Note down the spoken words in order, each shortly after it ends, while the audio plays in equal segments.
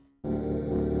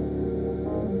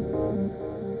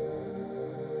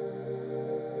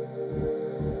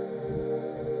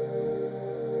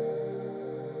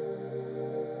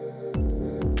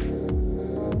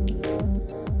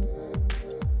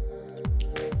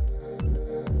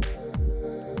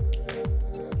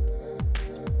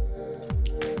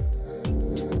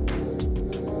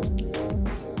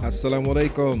Assalamu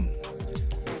alaikum.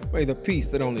 May the peace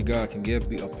that only God can give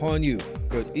be upon you.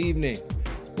 Good evening.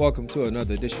 Welcome to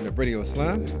another edition of Radio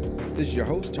Islam. This is your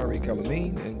host, Tariq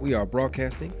Al-Amin, and we are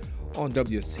broadcasting on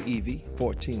WCEV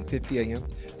 1450 AM.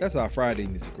 That's our Friday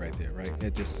music right there, right?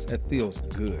 That feels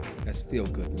good. That's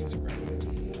feel-good music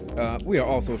right there. We are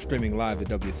also streaming live at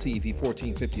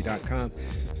WCEV1450.com.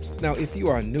 Now, if you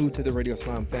are new to the Radio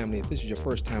Islam family, if this is your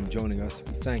first time joining us,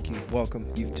 we thank you. Welcome.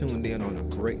 You've tuned in on a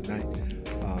great night.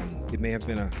 It may have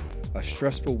been a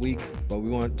stressful week, but we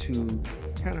want to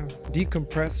kind of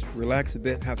decompress, relax a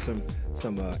bit, have some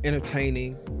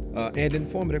entertaining and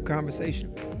informative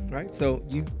conversation, right? So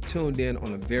you tuned in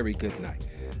on a very good night.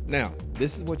 Now,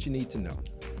 this is what you need to know.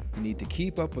 You need to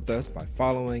keep up with us by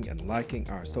following and liking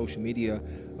our social media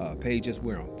pages.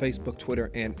 We're on Facebook,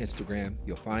 Twitter, and Instagram.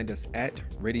 You'll find us at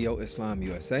Radio Islam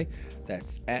USA.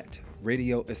 That's at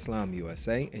Radio Islam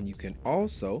USA. And you can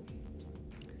also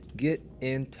get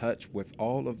in touch with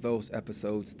all of those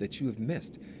episodes that you have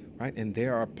missed, right? And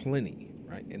there are plenty,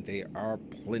 right? And there are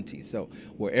plenty. So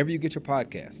wherever you get your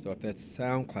podcasts, so if that's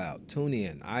SoundCloud,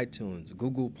 TuneIn, iTunes,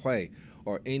 Google Play,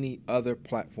 or any other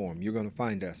platform, you're going to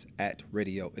find us at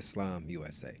Radio Islam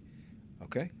USA.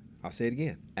 Okay? I'll say it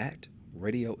again, at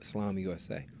Radio Islam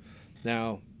USA.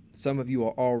 Now, some of you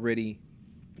are already,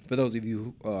 for those of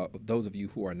you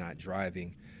who are not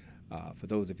driving, for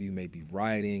those of you who may be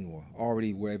riding or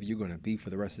already wherever you're going to be for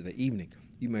the rest of the evening,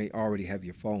 you may already have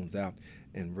your phones out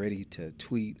and ready to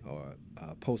tweet or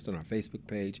post on our Facebook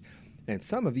page. And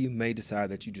some of you may decide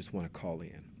that you just want to call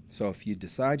in. So if you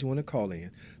decide you want to call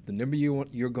in, the number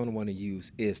you're going to want to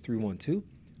use is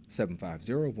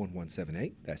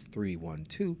 312-750-1178. That's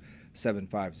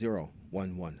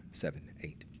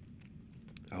 312-750-1178.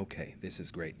 Okay, this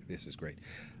is great.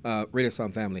 Radio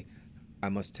Islam family, I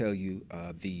must tell you,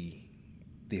 the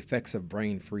effects of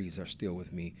brain freeze are still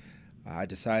with me. I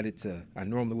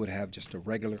normally would have just a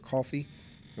regular coffee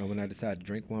when I decided to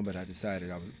drink one, but I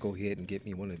decided I would go ahead and get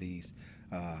me one of these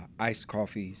iced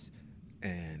coffees.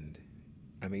 And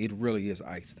I mean, it really is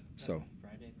iced. So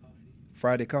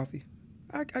Friday coffee.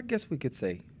 I guess we could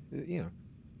say,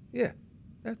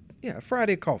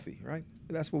 Friday coffee, right?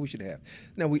 That's what we should have.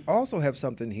 Now, we also have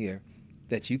something here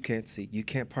that you can't see, you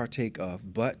can't partake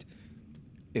of, but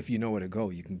if you know where to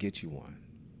go, you can get you one.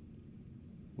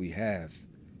 We have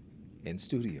in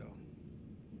studio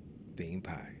bean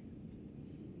pie.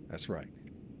 That's right.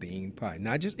 Bean pie,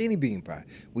 not just any bean pie.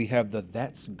 We have the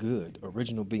That's Good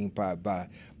original bean pie by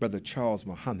Brother Charles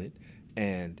Muhammad,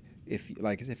 and if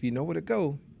you know where to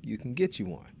go, you can get you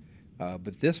one.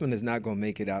 But this one is not going to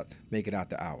make it out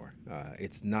the hour.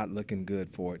 It's not looking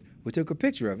good for it. We took a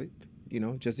picture of it,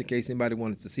 just in case anybody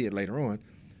wanted to see it later on.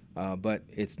 But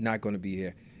it's not going to be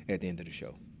here at the end of the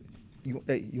show. You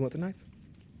want the knife?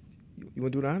 You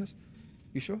want to do the honors?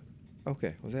 You sure? Okay,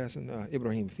 I was asking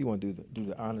Ibrahim if he want to do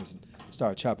the honors and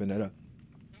start chopping that up.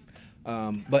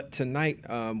 But tonight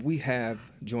we have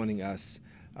joining us,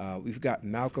 we've got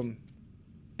Malcolm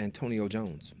Antonio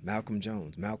Malcolm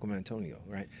Antonio,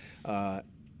 right?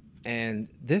 And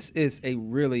this is a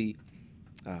really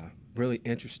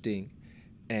interesting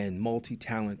and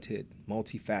multi-talented,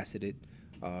 multifaceted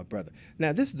brother.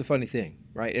 Now, this is the funny thing,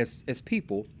 right? As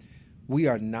people,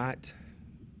 we're not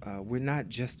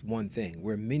just one thing.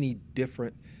 We're many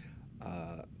different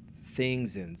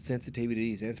things and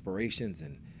sensitivities, inspirations,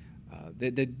 and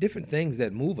they're different things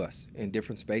that move us in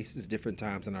different spaces, different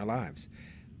times in our lives.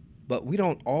 But we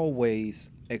don't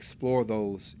always explore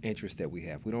those interests that we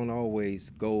have. We don't always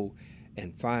go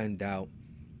and find out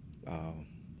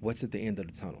what's at the end of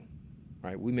the tunnel,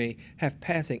 right? We may have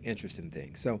passing interest in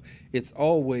things. So it's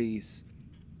always,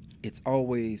 I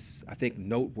think,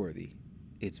 noteworthy.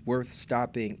 It's worth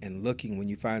stopping and looking when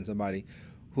you find somebody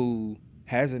who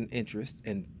has an interest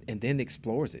and then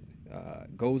explores it,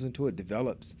 goes into it,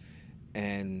 develops,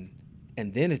 and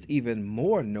then it's even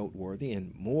more noteworthy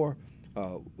and more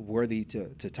worthy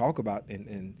to talk about.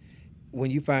 And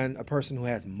when you find a person who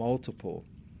has multiple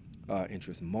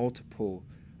interests, multiple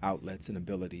outlets and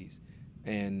abilities,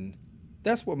 and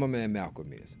that's what my man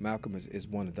Malcolm is. Malcolm is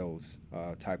one of those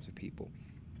types of people.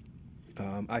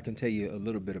 I can tell you a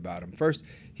little bit about him. First,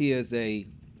 I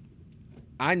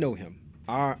know him.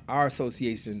 Our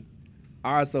association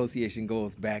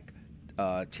goes back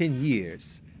 10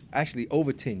 years, actually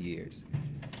over 10 years.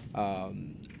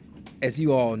 As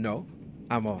you all know,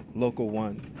 I'm a Local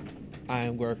 1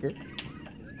 iron worker.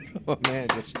 Oh, man,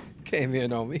 just came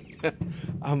in on me.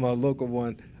 I'm a Local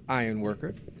 1 iron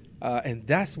worker. And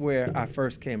that's where I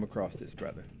first came across this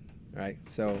brother, right?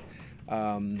 So,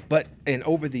 and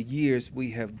over the years,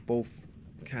 we have both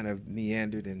kind of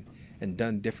meandered and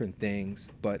done different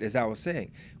things. But as I was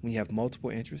saying, when you have multiple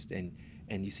interests and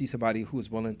you see somebody who is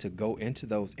willing to go into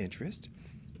those interests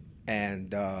and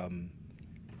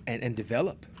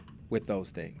develop with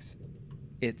those things,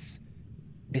 it's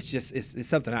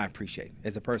something I appreciate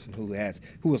as a person who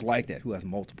is like that, who has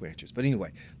multiple interests. But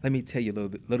anyway, let me tell you a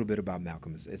little bit about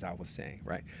Malcolm, as I was saying,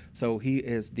 right? So he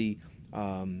is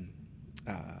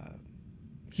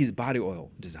he's a body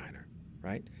oil designer,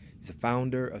 right? He's a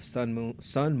founder of Sun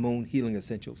Moon Healing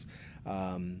Essentials,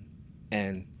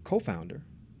 and co-founder,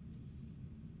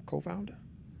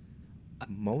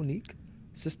 Monique.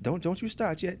 Sis, don't you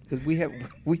start yet, because we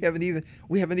haven't even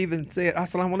said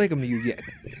assalamu alaikum to you yet.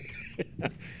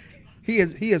 He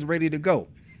is ready to go.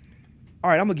 All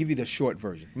right, I'm gonna give you the short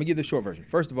version.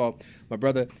 First of all, my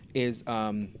brother is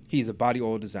he's a body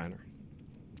oil designer,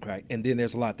 right? And then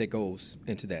there's a lot that goes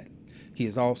into that. He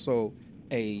is also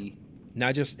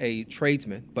not just a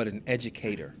tradesman, but an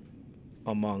educator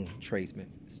among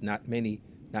tradesmen. It's not many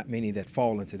that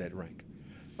fall into that rank.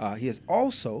 He is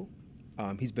also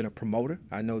he's been a promoter.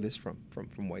 I know this from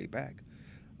way back,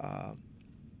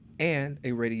 and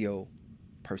a radio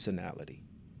personality,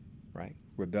 right?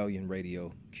 Rebellion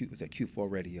Radio, was that Q4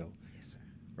 Radio? Yes, sir.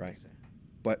 Right. Yes,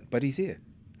 sir. But he's here.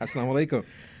 Assalamu alaikum.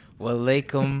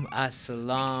 Walaikum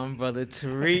assalam, Brother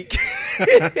Tariq.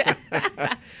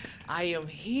 I am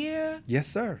here. Yes,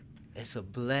 sir. It's a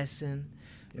blessing.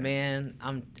 Yes. Man,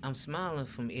 I'm smiling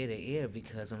from ear to ear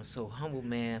because I'm so humble,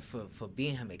 man, for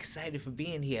being here. I'm excited for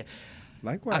being here.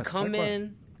 Likewise. I come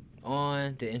in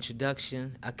on the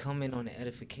introduction. I come in on the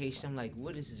edification. I'm like,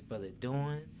 what is this brother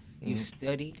doing? You've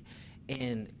studied,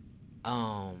 and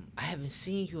I haven't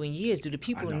seen you in years. Do the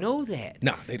people know that?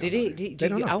 No, they don't. They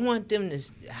don't know. I want them to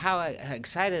how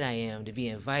excited I am to be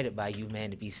invited by you,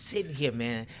 man. To be sitting here,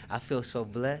 man. I feel so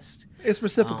blessed. It's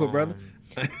reciprocal, brother.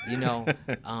 You know,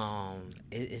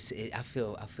 I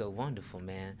feel wonderful,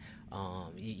 man.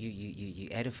 You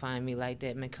edifying me like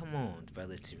that, man. Come on,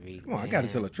 Brother Tariq. Come on, I gotta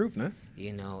tell the truth, man.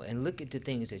 You know, and look at the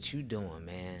things that you doing,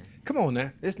 man. Come on,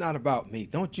 now. It's not about me.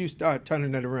 Don't you start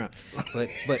turning that around. But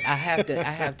I have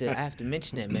to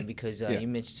mention that, man, because you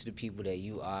mentioned to the people that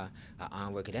you are an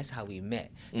iron worker. That's how we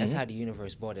met. That's how the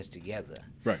universe brought us together.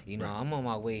 Right. You know, I'm on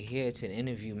my way here to an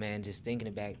interview, man, just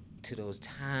thinking back to those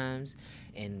times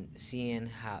and seeing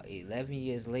how 11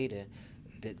 years later,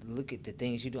 look at the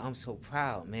things you do. I'm so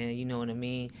proud, man. You know what I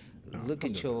mean? Look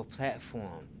at your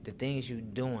platform, the things you're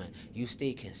doing. You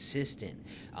stay consistent.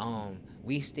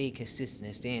 We stay consistent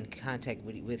and stay in contact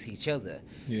with each other.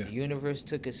 Yeah. The universe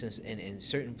took us in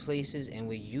certain places, and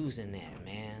we're using that,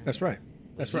 man. That's right.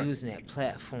 We're using that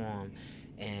platform,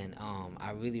 and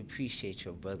I really appreciate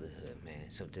your brotherhood, man.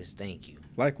 So just thank you.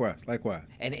 Likewise.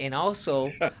 And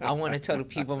also, I want to tell the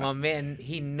people, my man,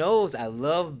 he knows I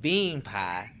love bean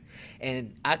pie.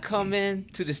 And I come in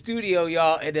to the studio,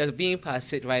 y'all, and there's a bean pie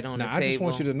sitting right on the table. I just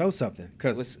want you to know something,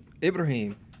 because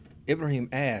Ibrahim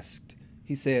asked,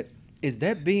 he said, is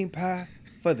that bean pie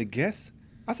for the guests?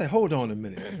 I said, hold on a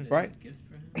minute, right?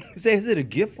 He said, is it a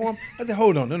gift for him? I said,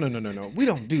 hold on, no. We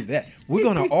don't do that. We're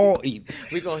going to all eat.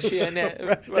 We're going to share that.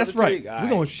 Right. That's right. We're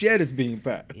going to share this bean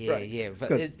pie. Yeah, right. Yeah.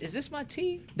 Is this my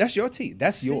tea? That's your tea.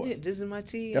 That's yours. This is my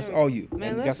tea. That's all you.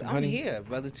 Man, I'm here,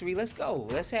 Brother Tariq. Let's go.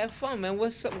 Let's have fun, man.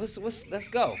 Let's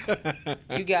go.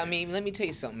 You got me. Let me tell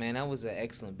you something, man. I was an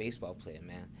excellent baseball player,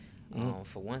 man.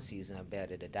 For one season, I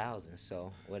batted 1,000.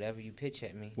 So whatever you pitch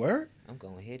at me, word, I'm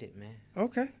gonna hit it, man.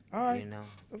 Okay, all right. You know,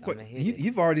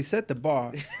 you've already set the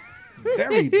bar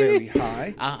very, very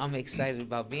high. I'm excited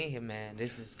about being here, man.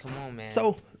 Come on, man.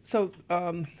 So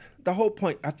the whole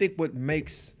point, I think, what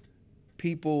makes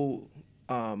people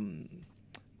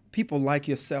like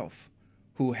yourself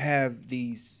who have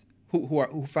these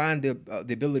who find the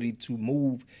ability to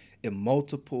move in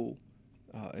multiple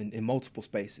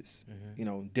spaces, you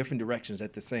know, different directions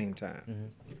at the same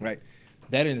time, right?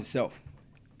 That in itself,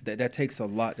 that takes a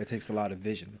lot. That takes a lot of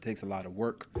vision. It takes a lot of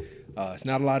work. It's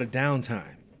not a lot of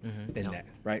downtime in that,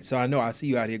 right? So I see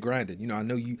you out here grinding. You know, I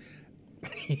know you.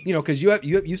 You know, because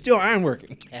you still iron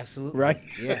working. Absolutely. Right.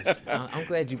 Yes. I'm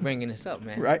glad you're bringing this up,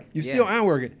 man. Right. You still iron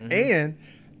working,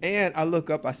 and I look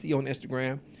up. I see you on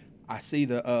Instagram. I see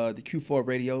the Q4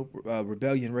 Radio,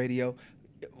 Rebellion Radio.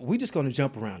 We're just going to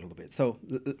jump around a little bit. So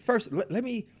first,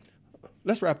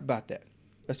 let's rap about that.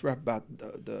 Let's rap about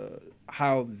the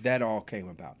how that all came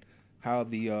about. How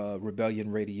the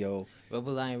Rebellion Radio,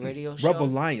 Rebel Lion Radio show. Rebel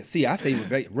Lion. See, I say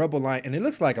Rebel Lion, and it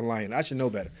looks like a lion. I should know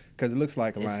better because it looks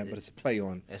like a lion, but it's a play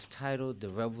on. It's titled the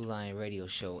Rebel Lion Radio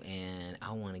Show, and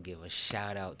I want to give a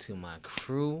shout out to my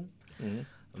crew.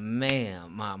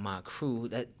 Man, my crew.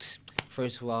 That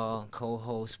first of all,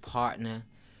 co-host, partner,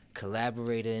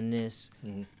 collaborator in this.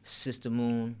 Sister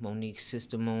Moon, Monique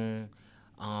Sister Moon.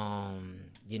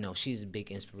 You know, she's a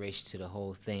big inspiration to the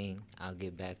whole thing. I'll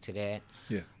get back to that.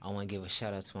 Yeah. I want to give a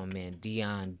shout out to my man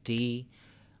Dion D,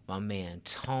 my man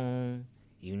Tone.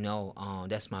 You know,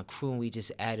 that's my crew, and we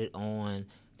just added on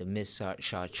the Miss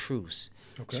Chartreuse.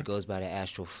 Okay. She goes by the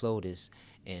Astro Floaters.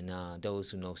 And those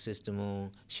who know Sister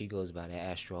Moon, she goes by the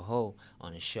Astro Ho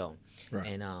on the show. Right.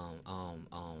 And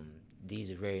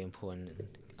these are very important.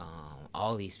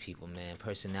 All these people, man,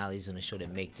 personalities on the show that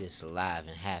make this alive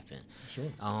and happen.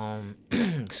 Sure.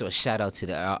 So a shout out to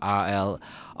the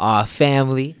RLR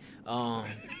family. I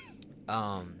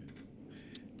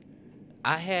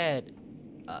had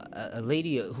a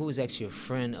lady who was actually a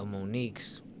friend of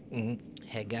Monique's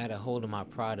had got a hold of my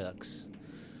products,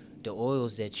 the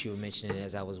oils that you were mentioning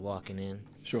as I was walking in.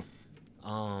 Sure.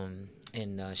 And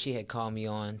she had called me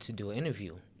on to do an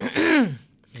interview.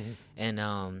 And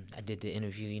I did the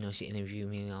interview. You know, she interviewed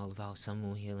me all about sun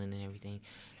moon healing and everything.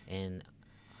 And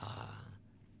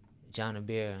John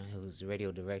Abir, who was the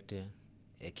radio director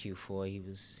at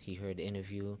Q4, he heard the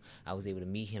interview. I was able to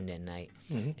meet him that night.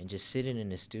 And just sitting in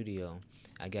the studio,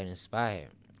 I got inspired.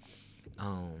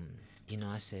 You know,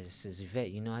 I said,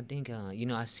 Yvette, you know, I think, you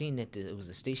know, I seen that it was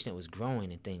a station that was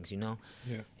growing and things, you know?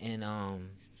 Yeah. And,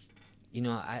 you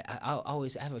know, I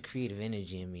always have a creative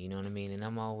energy in me, you know what I mean? And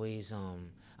I'm always,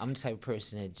 I'm the type of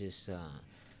person that just,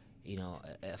 you know,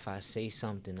 if I say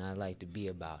something, I like to be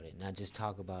about it. Not just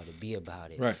talk about it, be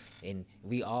about it. Right. And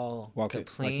we all Walk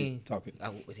complain. it, talk it.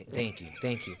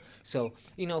 Thank you. So,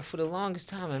 you know, for the longest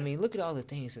time, I mean, look at all the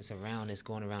things that's around us,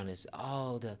 going around us,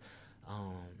 all the,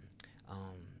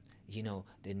 you know,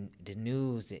 the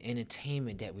news, the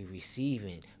entertainment that we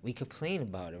receiving. We complain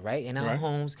about it, right? In our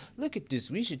homes, look at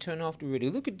this. We should turn off the radio.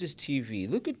 Look at this TV.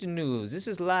 Look at the news. This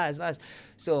is lies.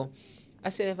 So I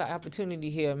said, if I have opportunity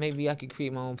here, maybe I could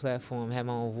create my own platform, have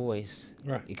my own voice.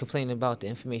 Right. You complain about the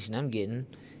information I'm getting.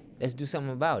 Let's do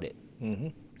something about it.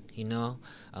 You know?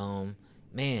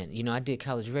 Man, you know, I did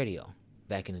college radio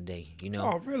back in the day, you know?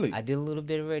 Oh, really? I did a little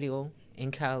bit of radio in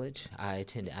college. I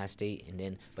attended I-State,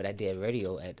 but I did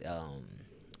radio at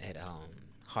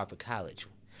Harper College.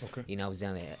 Okay. You know, I was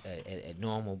down at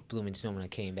Normal, Bloomington, when I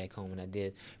came back home, and I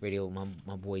did radio with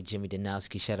my boy Jimmy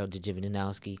Danowski. Shout out to Jimmy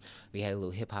Danowski. We had a little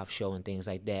hip-hop show and things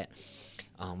like that.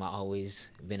 I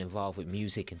always been involved with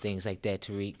music and things like that,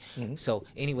 Tariq. So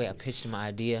anyway, I pitched him my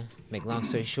idea. Make long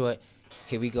story short,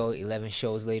 here we go, 11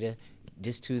 shows later.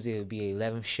 This Tuesday will be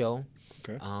 11th show.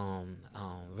 Okay.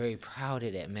 Very proud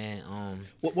of that, man.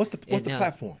 What's the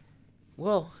platform?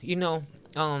 Well, you know,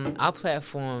 our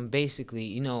platform basically,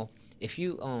 you know, if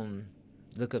you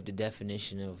look up the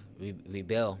definition of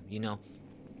rebel, you know,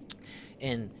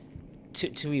 and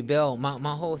to rebel,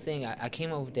 my whole thing, I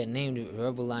came up with that name, the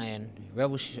Rebel Lion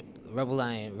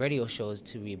radio shows,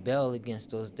 to rebel against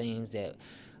those things that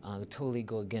totally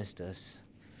go against us.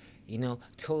 You know,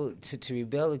 to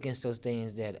rebel against those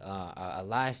things that are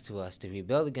lies to us, to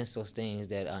rebel against those things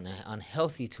that are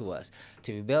unhealthy to us,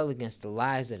 to rebel against the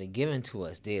lies that are given to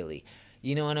us daily.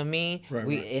 You know what I mean? Right.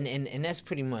 And that's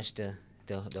pretty much the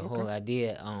whole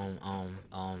idea.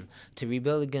 To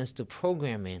rebel against the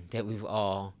programming that we've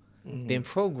all been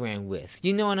programmed with.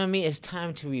 You know what I mean? It's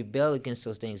time to rebel against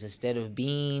those things instead of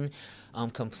being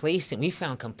complacent. We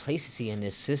found complacency in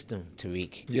this system,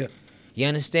 Tariq. Yeah. You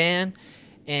understand?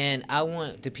 And I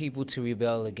want the people to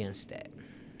rebel against that.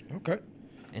 Okay.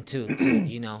 And to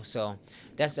you know, so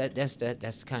that's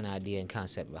the kind of idea and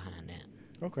concept behind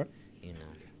that. Okay. You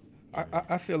know.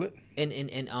 I feel it. And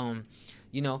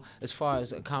you know, as far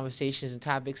as conversations and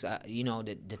topics, you know,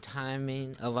 the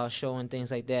timing of our show and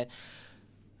things like that,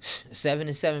 7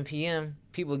 to 7 p.m.,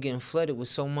 people are getting flooded with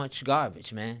so much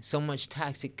garbage, man. So much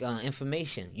toxic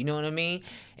information. You know what I mean?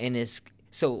 And it's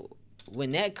so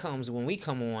when we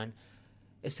come on,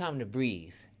 it's time to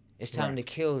breathe. It's time to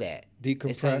kill that.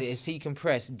 Decompress. It's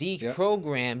decompress.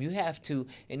 Deprogram. You have to,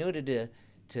 in order to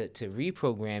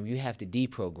reprogram, you have to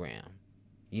deprogram.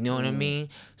 You know what I mean?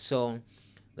 So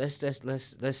let's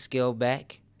scale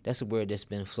back. That's a word that's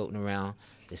been floating around.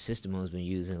 The system has been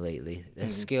using lately.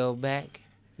 Let's scale back.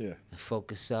 Yeah. And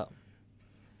focus up.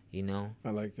 You know.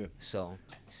 I like that. So.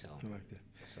 I like that.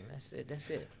 So that's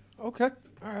it. Okay.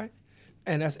 All right.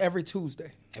 And that's every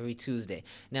Tuesday. Every Tuesday.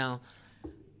 Now,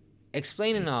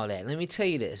 explaining all that, let me tell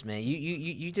you this, man.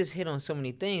 You just hit on so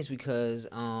many things because,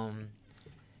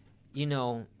 you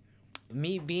know,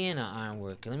 me being an iron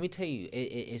worker, let me tell you,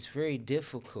 it's very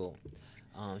difficult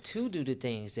to do the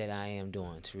things that I am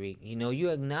doing, Tariq. You know, you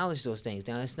acknowledge those things.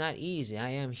 Now, it's not easy. I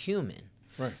am human.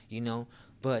 Right. You know,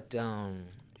 but...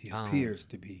 he appears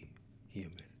to be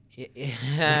human.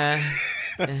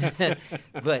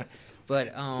 but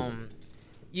but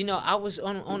you know, I was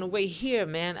on the way here,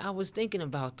 man. I was thinking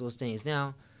about those things.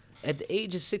 Now, at the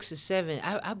age of 6 or 7,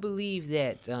 I believe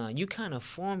that you kind of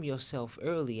form yourself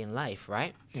early in life,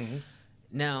 right? Mm-hmm.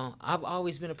 Now, I've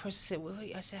always been a person who said, well,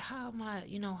 wait, I said, how am I,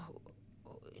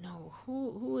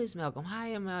 who is Malcolm? How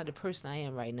am I the person I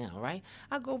am right now, right?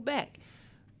 I go back.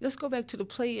 Let's go back to the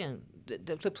playground.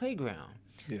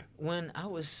 Yeah. When I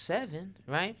was 7,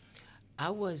 right,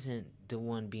 I wasn't the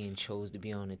one being chose to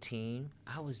be on the team.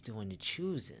 I was doing the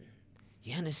choosing.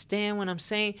 You understand what I'm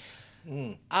saying?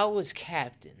 I was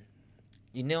captain.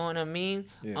 You know what I mean?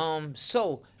 Yeah.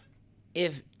 So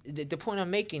if the point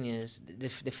I'm making is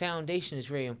the foundation is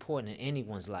very important in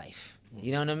anyone's life.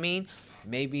 You know what I mean?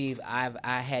 Maybe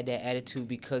I had that attitude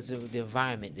because of the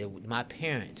environment, my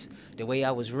parents, the way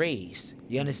I was raised.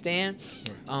 You understand?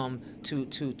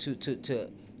 To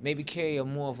maybe carry a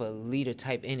more of a leader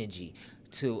type energy.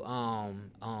 To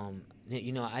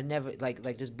I never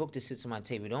like this book that sits on my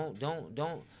table.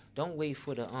 Don't wait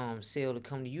for the sale to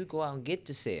come to you. Go out and get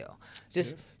the sale.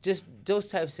 Just those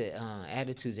types of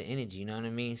attitudes and energy. You know what I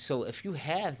mean? So if you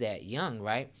have that young,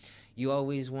 right, you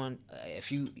always want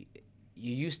if you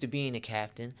used to being a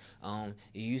captain, you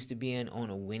used to being on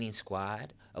a winning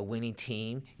squad, a winning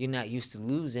team. You're not used to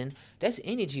losing. That's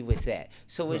energy with that.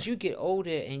 So as you get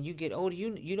older and you get older,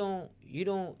 you're not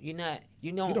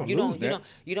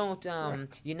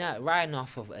riding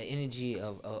off of an energy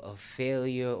of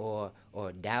failure or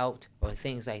doubt or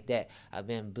things like that. I've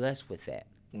been blessed with that.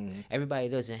 Mm-hmm. Everybody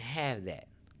doesn't have that.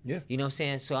 Yeah. You know what I'm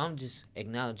saying? So I'm just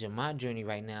acknowledging my journey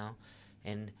right now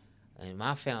and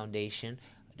my foundation.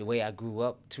 The way I grew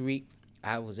up, Tariq,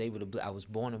 I was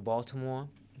born in Baltimore,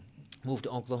 moved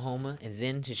to Oklahoma, and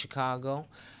then to Chicago.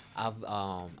 I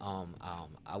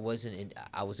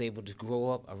was able to grow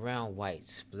up around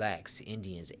whites, blacks,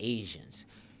 Indians, Asians,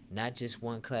 not just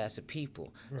one class of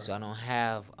people. Right. So I don't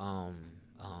have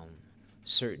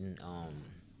certain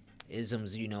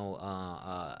isms, what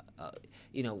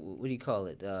do you call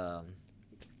it?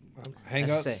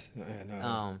 Hang-ups?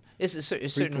 It's a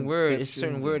certain word. It's a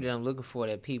certain word that I'm looking for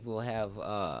that people have.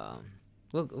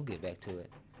 We'll get back to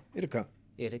it. It'll come.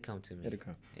 Yeah, it'll come to me. It'll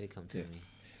come to me.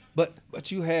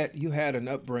 But you had an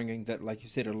upbringing that, like you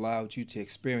said, allowed you to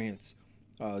experience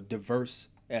diverse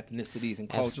ethnicities and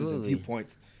cultures and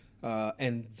viewpoints,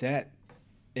 and that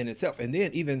in itself. And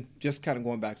then even just kind of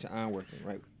going back to ironworking,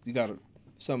 right? You got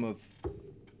some of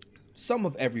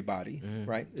everybody, mm-hmm.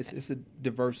 right? It's a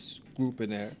diverse group in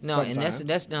there. No, sometimes.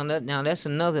 And that's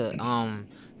another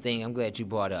thing I'm glad you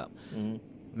brought up. Mm-hmm.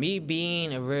 Me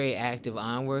being a very active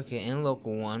ironworker in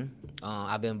Local 1,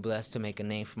 I've been blessed to make a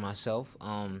name for myself.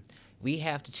 We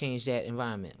have to change that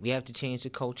environment. We have to change the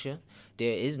culture.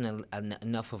 There isn't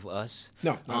enough of us.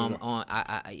 No.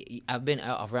 I've been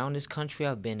around this country.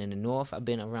 I've been in the North. I've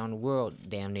been around the world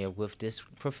damn near with this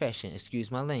profession,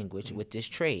 excuse my language, with this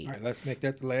trade. All right, let's make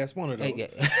that the last one of those.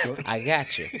 I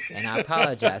got you, and I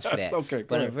apologize for that. Okay,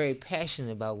 but I'm very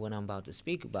passionate about what I'm about to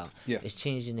speak about. Yeah. It's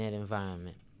changing that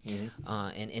environment. Mm-hmm.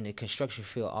 And in the construction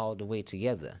field all the way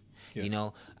together. Yeah.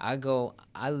 I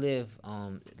live,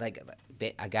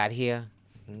 I got here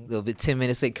a little bit 10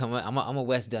 minutes late coming. I'm a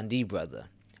West Dundee brother.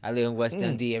 I live in West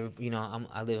Dundee. I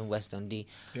live in West Dundee.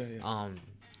 Yeah.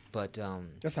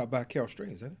 That's out by Carroll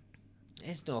Springs, isn't it?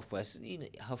 It's Northwest.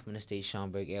 Huffman Estate,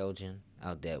 Schaumburg, Elgin,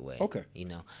 out that way. Okay.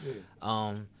 Yeah.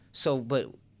 But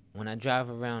when I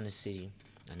drive around the city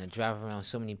and I drive around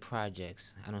so many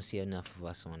projects, I don't see enough of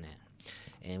us on that.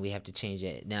 And we have to change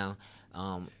that. Now,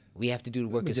 we have to do the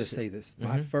work. Let me just say this. Mm-hmm.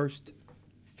 My first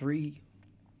 3,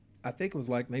 I think it was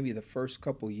like maybe the first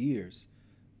couple years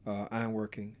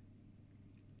ironworking,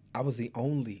 I was the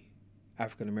only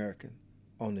African-American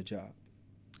on the job.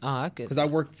 Oh, I could. Because I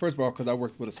worked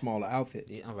with a smaller outfit.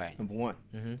 Yeah, all right. Number one.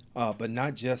 Mm-hmm. But we're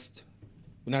not just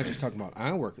talking about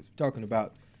ironworkers. We're talking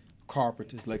about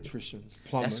carpenters, electricians,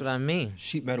 plumbers. That's what I mean.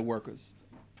 Sheet metal workers.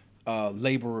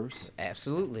 Laborers.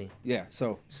 Absolutely. Yeah.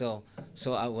 So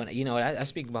I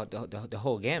speak about the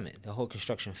whole gamut, the whole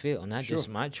construction field, not sure. just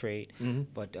my trade, mm-hmm.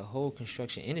 but the whole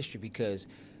construction industry, because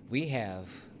we have,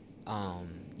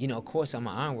 of course I'm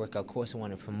an ironworker. Of course I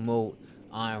want to promote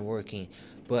ironworking,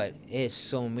 but there's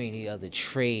so many other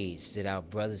trades that our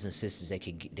brothers and sisters that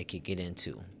could get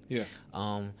into. Yeah.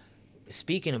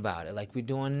 Speaking about it, like we're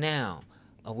doing now.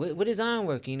 What is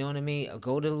ironworking? You know what I mean?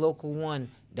 Go to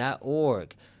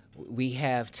local1.org. We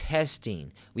have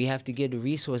testing. We have to get the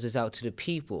resources out to the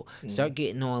people. Mm-hmm. Start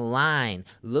getting online,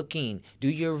 looking. Do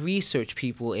your research,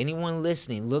 people. Anyone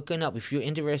listening, looking up. If you're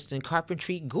interested in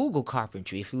carpentry, Google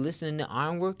carpentry. If you're listening to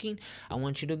ironworking, I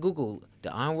want you to Google the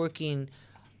ironworking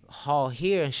hall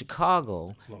here in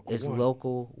Chicago Local is One.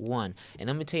 Local One. And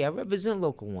I'm going to tell you, I represent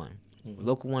Local One.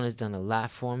 Local One has done a lot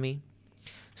for me.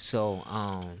 So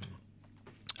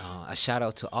a shout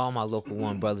out to all my Local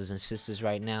One brothers and sisters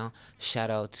right now. Shout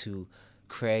out to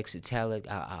Craig Satalik,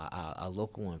 our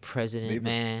Local One president, Beaver.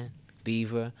 man,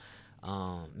 Beaver.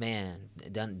 Man,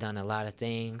 done a lot of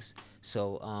things.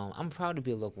 So I'm proud to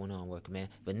be a Local One worker, man.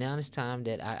 But now it's time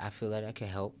that I feel that I can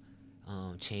help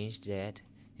change that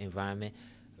environment,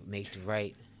 make the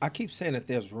right I keep saying that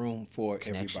there's room for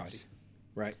everybody, connections.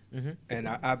 right? Mm-hmm. And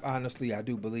I honestly, I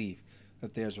do believe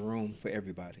that there's room for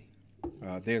everybody.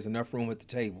 There's enough room at the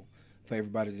table for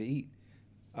everybody to eat.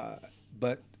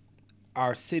 But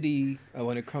our city,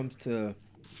 when it comes to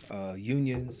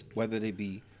unions, whether they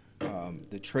be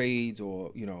the trades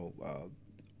or,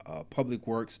 public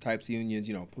works types unions,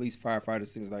 police,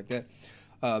 firefighters, things like that,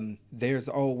 there's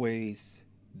always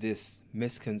this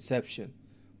misconception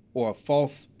or a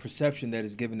false perception that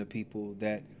is given to people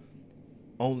that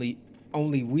only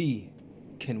we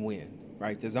can win,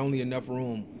 right? There's only enough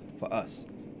room for us.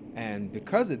 And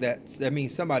because of that, that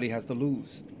means somebody has to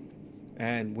lose.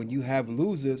 And when you have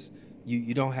losers,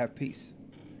 you don't have peace,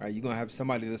 right? You're going to have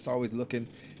somebody that's always looking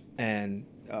and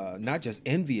not just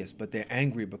envious, but they're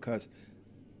angry because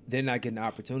they're not getting the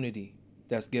opportunity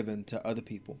that's given to other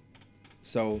people.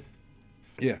 So,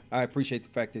 yeah, I appreciate the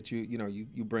fact that you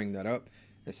bring that up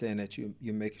and saying that you're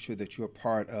making sure that you're a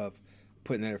part of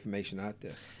putting that information out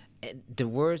there. The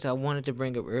words I wanted to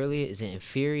bring up earlier is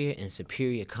inferior and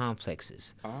superior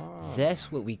complexes.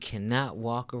 That's what we cannot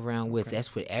walk around with.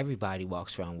 That's what everybody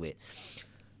walks around with.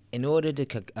 In order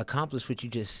to accomplish what you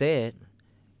just said,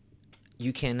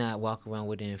 you cannot walk around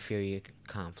with an inferior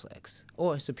complex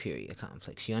or a superior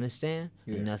complex. You understand?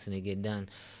 Yeah. Nothing to get done.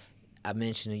 I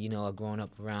mentioned, I've grown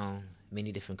up around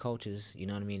many different cultures. You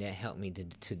know what I mean? That helped me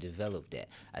to develop that.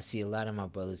 I see a lot of my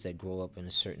brothers that grow up in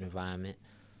a certain environment.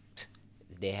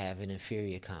 They have an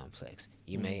inferior complex.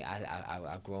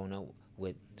 I've grown up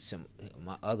with some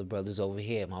my other brothers over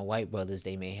here, my white brothers.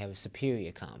 They may have a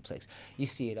superior complex. You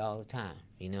see it all the time.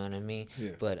 You know what I mean?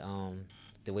 Yeah. But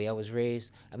the way I was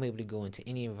raised, I'm able to go into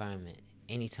any environment,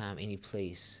 anytime, any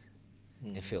place,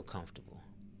 and feel comfortable.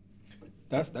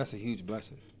 That's a huge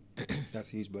blessing. That's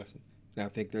a huge blessing, and I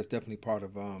think that's definitely part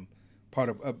of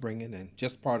upbringing and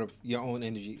just part of your own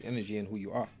energy and who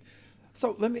you are.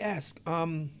 So let me ask,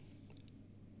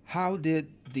 how did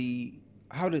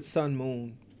Sun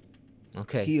Moon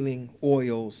healing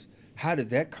oils? How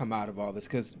did that come out of all this?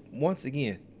 Because once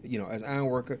again, as an iron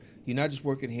worker, you're not just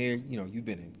working here. You've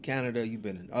been in Canada, you've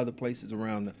been in other places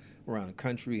around the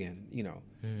country, and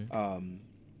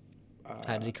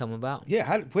how did it come about?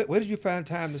 Yeah, where did you find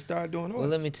time to start doing oils? Well,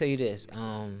 let me tell you this.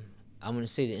 I'm going to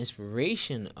say the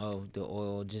inspiration of the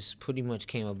oil just pretty much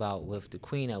came about with the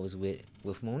queen I was with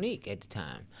Monique at the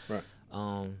time. Right.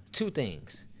 Two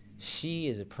things. She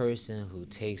is a person who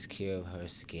takes care of her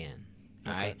skin.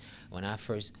 All right. When I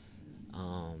first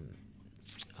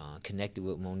connected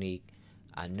with Monique,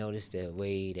 I noticed the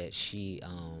way that she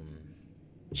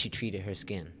treated her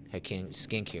skin,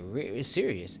 skincare, really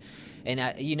serious. And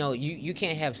you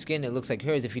can't have skin that looks like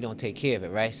hers if you don't take care of it,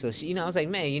 right? So she, I was like,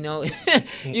 man,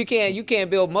 you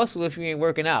can't build muscle if you ain't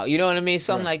working out. You know what I mean?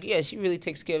 So I'm like, yeah, she really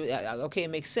takes care of it. Okay,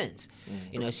 it makes sense.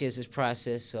 Mm-hmm. She has this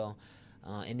process. So,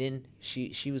 and then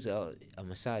she was a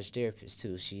massage therapist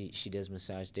too. She does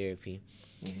massage therapy,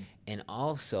 and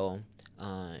also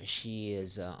she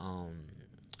is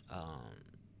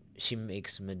she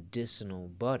makes medicinal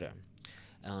butter.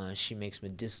 She makes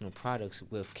medicinal products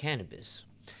with cannabis.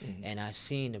 Mm-hmm. And I've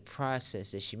seen the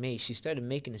process that she made. She started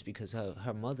making this because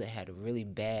her mother had a really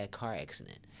bad car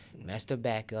accident. Messed her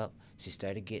back up. She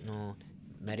started getting on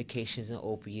medications and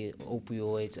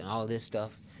opioids and all this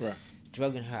stuff. Right.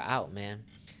 Drugging her out, man.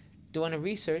 Doing the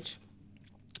research,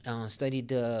 studied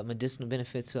the medicinal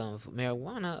benefits of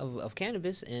marijuana, of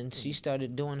cannabis, and she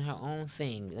started doing her own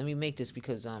thing. Let me make this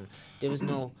because there was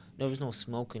no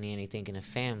smoking or anything in the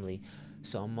family.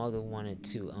 So our mother wanted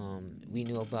to, we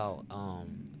knew about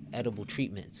edible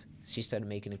treatments. She started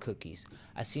making the cookies.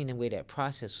 I seen the way that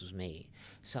process was made.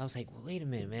 So I was like, well, wait a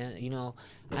minute, man.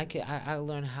 I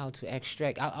learned how to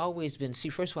extract. I always been,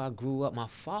 first of all, I grew up, my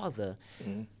father,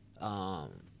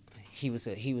 he was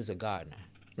a gardener.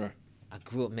 Right. I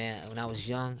grew up, man, when I was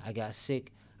young, I got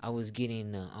sick. I was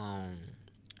getting the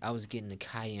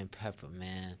cayenne pepper,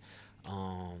 man.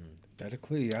 That'll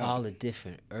clear you out. All the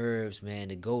different herbs, man.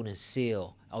 The golden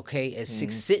seal. Okay, at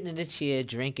sitting in the chair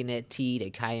drinking that tea,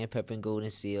 that cayenne pepper and golden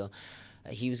seal.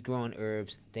 he was growing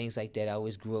herbs, things like that. I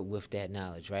always grew up with that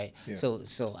knowledge, right? Yeah.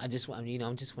 So I just want,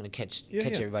 I'm just want to catch Yeah,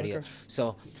 everybody I up. got you.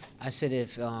 So I said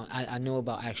if I knew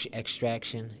about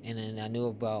extraction, and then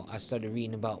I started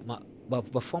reading about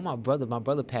but before my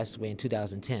brother passed away in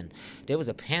 2010. There was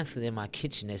a pamphlet in my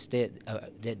kitchen that said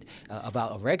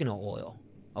about oregano oil.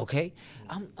 Okay,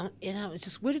 and I was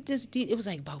just, where did this? It was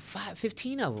like about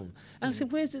 15 of them. And I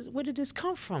said, where did this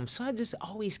come from? So I just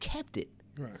always kept it.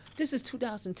 Right. This is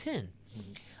 2010.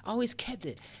 I always kept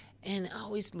it, and I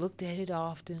always looked at it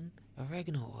often.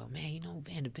 Oregano oil, man,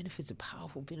 the benefits, the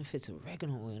powerful benefits of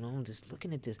oregano oil. I'm just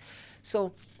looking at this.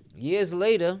 So years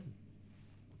later,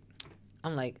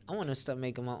 I'm like, I want to start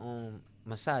making my own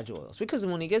massage oils, because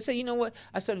when it gets there, you know what?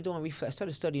 I started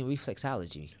studying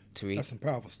reflexology. Tariq. That's some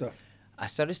powerful stuff. I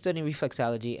started studying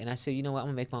reflexology, and I said, you know what? I'm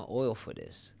gonna make my oil for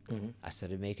this. I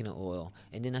started making an oil,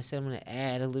 and then I said, I'm gonna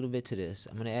add a little bit to this.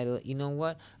 I'm gonna add, you know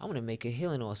what? I'm gonna make a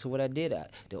healing oil. So what I did,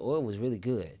 the oil was really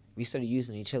good. We started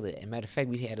using each other. As a matter of fact,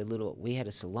 we had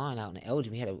a salon out in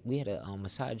Elgin. We had a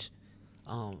massage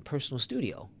personal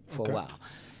studio for a while.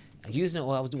 Using the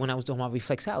oil when I was doing my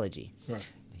reflexology. Right.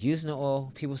 Using the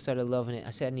oil, people started loving it. I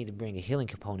said I need to bring a healing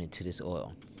component to this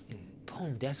oil.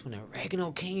 Boom, that's when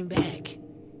oregano came back.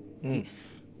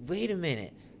 Wait a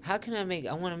minute. How can I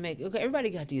want to make, okay,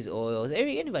 everybody got these oils.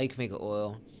 Anybody can make an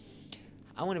oil.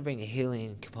 I want to bring a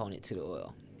healing component to the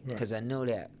oil. Because I know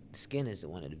that skin is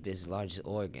one of the largest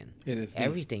organ. It is.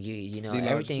 Everything,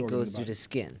 everything goes through the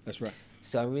skin. That's right.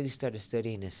 So I really started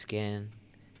studying the skin,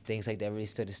 things like that. I really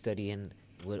started studying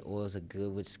what oils are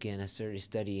good with skin. I started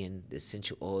studying the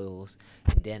essential oils,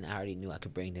 and then I already knew I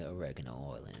could bring the oregano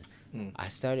oil in. I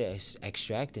started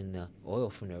extracting the oil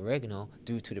from the oregano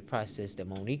due to the process that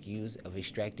Monique used of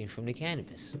extracting from the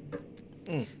cannabis.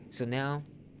 So now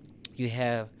you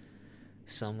have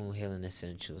Sumu Healing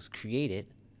Essentials created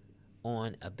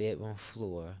on a bedroom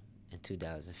floor in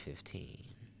 2015.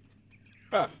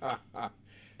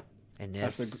 And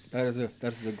that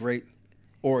is a great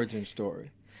origin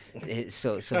story.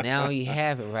 So now you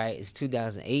have it, right? It's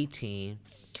 2018.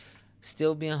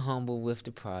 Still being humble with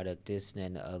the product, this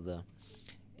and the other,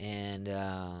 and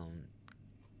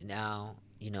now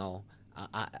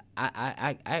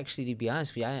I actually, to be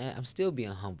honest with you, I'm still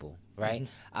being humble, right?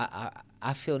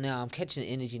 I feel now I'm catching the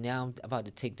energy. Now I'm about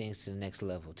to take things to the next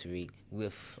level, Tariq,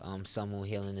 with Sumu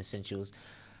Healing Essentials.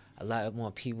 A lot more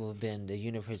people have been. The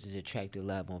universe has attracted a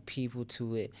lot more people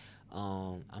to it.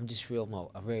 I'm just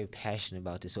I'm very passionate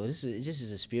about this. So this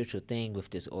is a spiritual thing with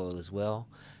this oil as well,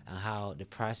 and how the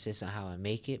process and how I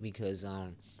make it, because I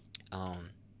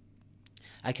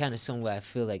kind of somewhere I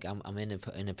feel like I'm in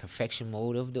the perfection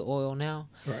mode of the oil now,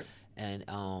 right? And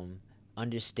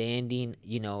understanding,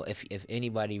 if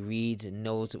anybody reads and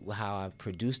knows how I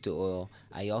produce the oil,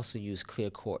 I also use clear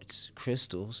quartz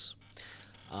crystals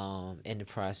in the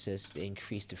process to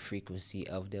increase the frequency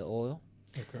of the oil.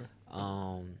 Okay.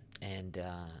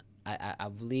 I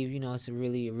believe, it's a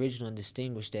really original and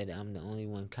distinguished that I'm the only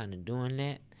one kind of doing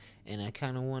that, and I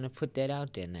kind of want to put that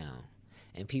out there now,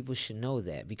 and people should know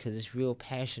that, because it's real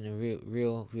passion and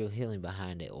real healing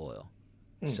behind that oil.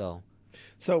 So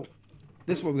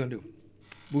this is what we're gonna do.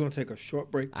 We're gonna take a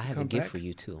short break. I have a gift for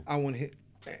you too. I want to hit,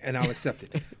 and I'll accept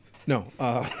it. No,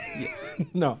 yes,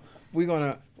 no. We're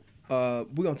gonna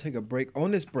take a break.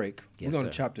 On this break, we're gonna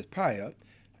chop this pie up.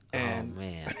 And, oh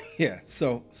man! Yeah,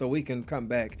 so we can come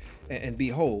back and be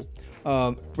whole.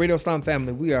 Radio Islam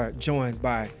family, we are joined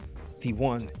by the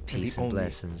one, peace and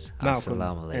blessings, Malcolm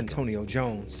Antonio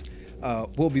Jones.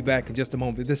 We'll be back in just a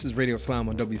moment. This is Radio Islam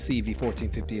on WCEV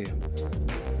 1450 AM.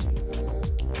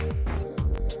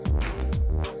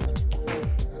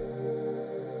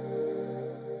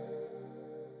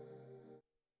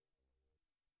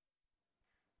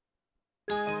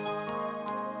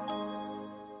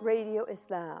 Radio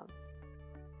Islam,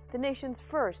 the nation's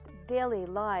first daily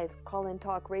live call-in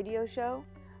talk radio show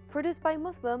produced by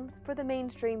Muslims for the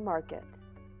mainstream market.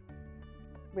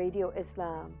 Radio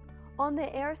Islam, on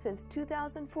the air since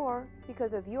 2004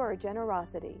 because of your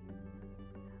generosity.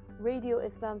 Radio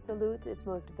Islam salutes its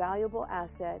most valuable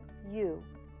asset, you,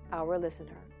 our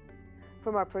listener.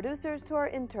 From our producers to our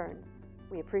interns,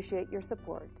 we appreciate your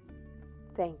support.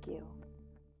 Thank you.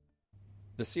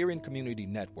 The Syrian Community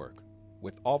Network,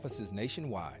 with offices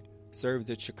nationwide, serves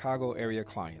its Chicago area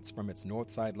clients from its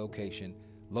Northside location,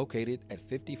 located at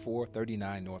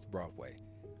 5439 North Broadway.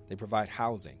 They provide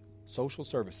housing, social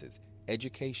services,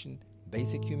 education,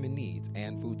 basic human needs,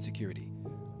 and food security.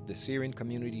 The Syrian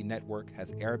Community Network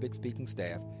has Arabic-speaking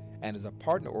staff and is a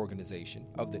partner organization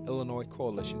of the Illinois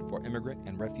Coalition for Immigrant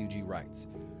and Refugee Rights.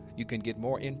 You can get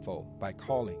more info by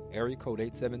calling area code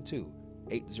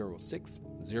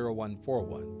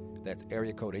 872-806-0141. That's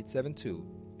area code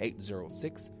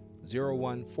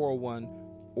 872-806-0141,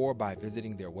 or by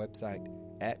visiting their website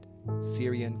at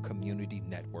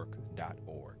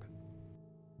SyrianCommunityNetwork.org.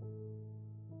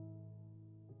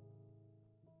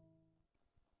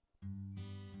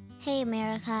 Hey,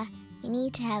 America, we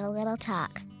need to have a little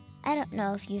talk. I don't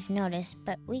know if you've noticed,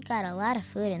 but we got a lot of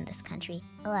food in this country.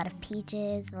 A lot of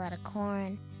peaches, a lot of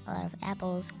corn, a lot of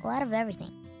apples, a lot of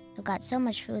everything. We've got so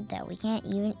much food that we can't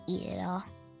even eat it all.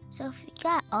 So if we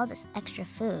got all this extra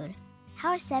food, how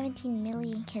are 17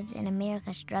 million kids in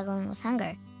America struggling with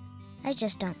hunger? I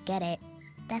just don't get it.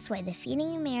 That's why the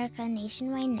Feeding America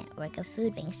nationwide network of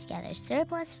food banks gathers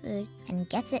surplus food and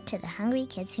gets it to the hungry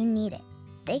kids who need it.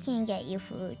 They can get you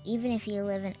food even if you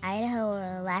live in Idaho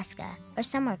or Alaska or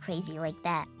somewhere crazy like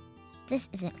that. This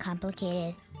isn't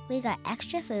complicated. We got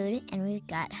extra food and we've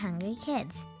got hungry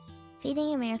kids.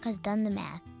 Feeding America's done the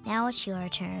math. Now it's your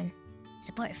turn.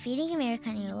 Support Feeding America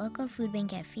and your local food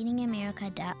bank at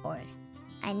feedingamerica.org.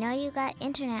 I know you got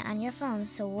internet on your phone,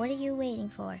 so what are you waiting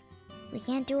for? We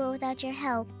can't do it without your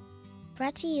help.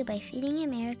 Brought to you by Feeding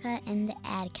America and the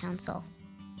Ad Council.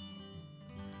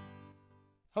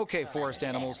 Okay, forest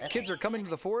animals, kids are coming to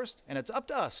the forest, and it's up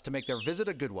to us to make their visit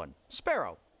a good one.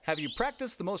 Sparrow, have you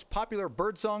practiced the most popular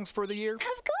bird songs for the year? Of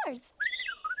course.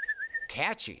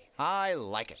 Catchy. I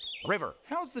like it. River,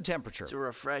 how's the temperature? It's a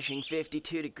refreshing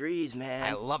 52 degrees, man.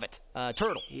 I love it.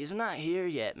 Turtle. He's not here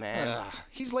yet, man.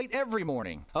 He's late every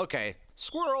morning. Okay.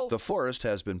 Squirrel. The forest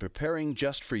has been preparing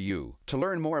just for you. To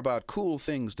learn more about cool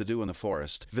things to do in the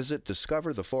forest, visit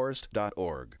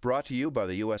discovertheforest.org. Brought to you by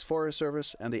the U.S. Forest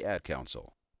Service and the Ad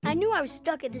Council. I knew I was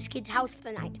stuck at this kid's house for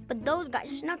the night, but those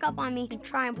guys snuck up on me to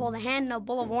try and pull the hand in a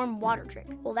bowl of warm water trick.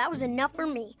 Well, that was enough for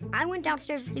me. I went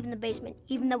downstairs to sleep in the basement,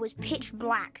 even though it was pitch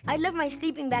black. I left my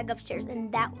sleeping bag upstairs,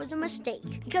 and that was a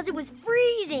mistake, because it was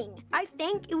freezing. I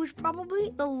think it was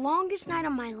probably the longest night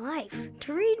of my life.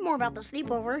 To read more about the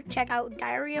sleepover, check out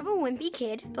Diary of a Wimpy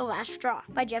Kid, The Last Straw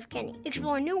by Jeff Kinney.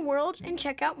 Explore new worlds and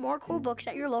check out more cool books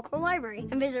at your local library,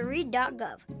 and visit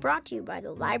read.gov. Brought to you by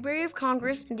the Library of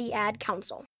Congress and the Ad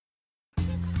Council.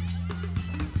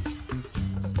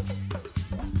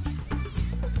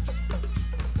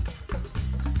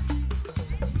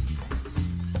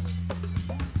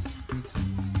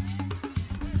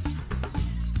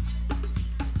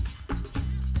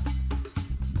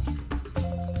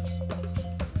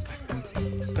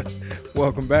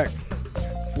 Welcome back.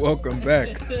 Welcome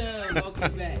back.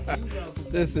 Welcome back.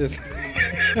 This is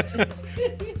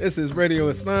Radio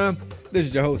Islam. This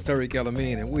is your host, Tariq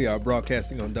El-Amin, and we are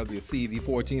broadcasting on WCEV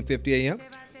 1450 AM,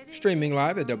 streaming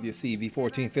live at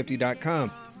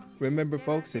WCEV1450.com. Remember,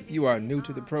 folks, if you are new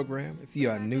to the program, if you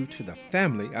are new to the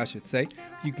family, I should say,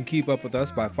 you can keep up with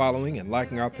us by following and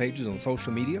liking our pages on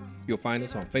social media. You'll find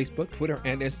us on Facebook, Twitter,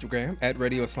 and Instagram at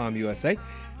Radio Islam USA.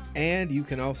 And you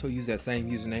can also use that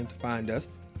same username to find us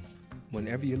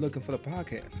whenever you're looking for the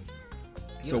podcast.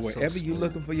 So wherever you're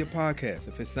looking for your podcast,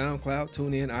 if it's SoundCloud,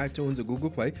 TuneIn, iTunes, or Google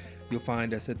Play, you'll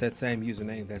find us at that same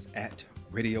username. That's at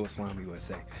Radio Islam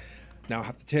USA. Now, I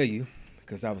have to tell you,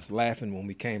 because I was laughing when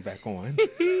we came back on.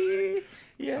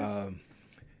 Yes.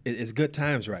 It's good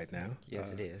times right now.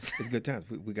 Yes, it is. It's good times.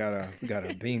 We got our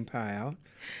bean pie out,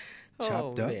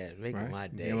 chopped up. Man, making my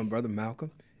day. Me and my brother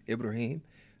Malcolm, Ibrahim.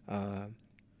 And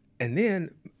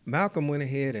then Malcolm went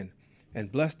ahead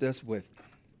and blessed us with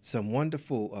some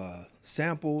wonderful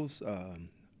samples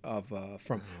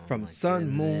from Sun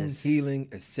Moon Healing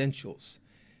Essentials,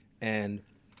 and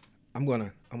I'm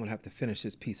gonna have to finish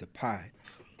this piece of pie,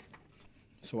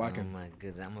 so I can. Oh my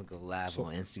goodness, I'm gonna go live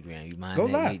on Instagram. You mind? Go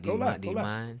that? live. Do you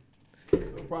mind?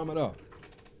 No problem at all.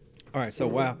 All right, so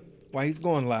while he's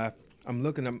going live, I'm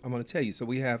gonna tell you. So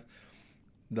we have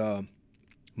the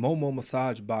Momo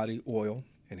Massage Body Oil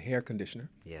and Hair Conditioner.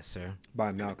 Yes, sir.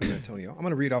 By Malcolm Antonio. I'm going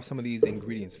to read off some of these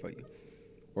ingredients for you.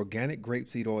 Organic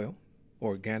grapeseed oil,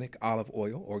 organic olive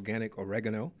oil, organic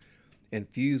oregano,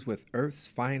 infused with Earth's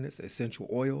finest essential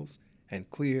oils and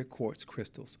clear quartz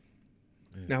crystals.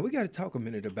 Now, we got to talk a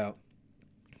minute about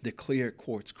the clear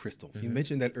quartz crystals. You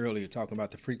mentioned that earlier, talking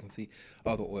about the frequency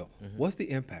of the oil. What's the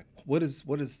impact? What does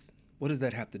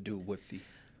that have to do with the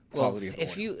quality of the oil?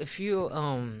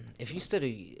 If you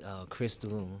study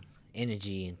crystal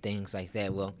energy and things like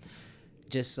that, well,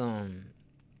 just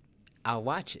our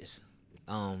watches,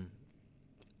 I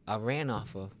ran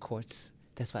off of quartz.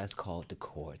 That's why it's called the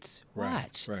quartz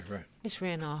watch. Right. It's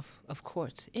ran off of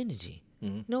quartz energy.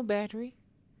 No battery,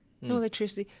 no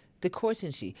electricity. The quartz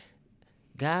energy.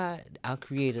 God, our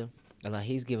Creator, Allah,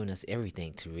 He's given us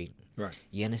everything to read. Right.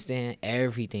 You understand?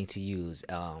 Everything to use,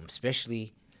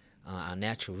 especially our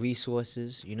natural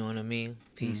resources. You know what I mean?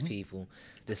 Peace, people.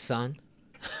 The sun.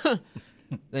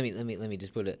 let me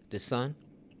just put it. The sun,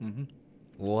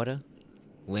 water,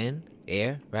 wind,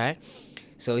 air. Right.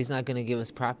 So he's not gonna give us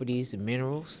properties and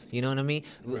minerals. You know what I mean?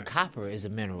 Right. Copper is a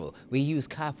mineral. We use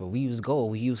copper. We use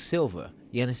gold. We use silver.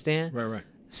 You understand? Right.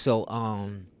 So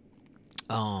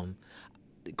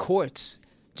quartz.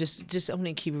 Just I'm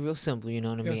gonna keep it real simple. You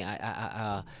know what I mean?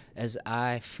 I as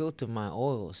I filter my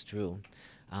oils through,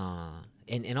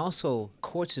 and also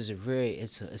quartz is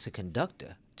it's a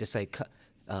conductor, just like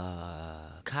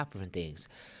copper and things.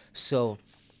 So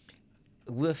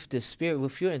with the spirit,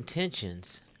 with your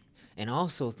intentions, and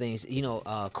also things,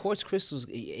 quartz crystals,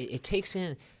 it takes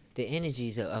in the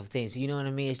energies of things. You know what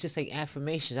I mean? It's just like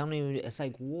affirmations. It's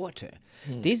like water.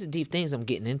 These are deep things I'm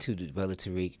getting into, Brother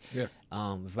Tariq. Yeah.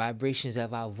 Vibrations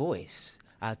of our voice,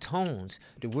 our tones,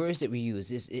 the words that we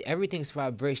use. Everything's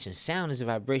vibration. Sound is a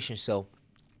vibration. So,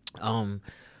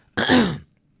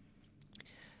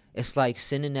 it's like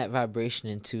sending that vibration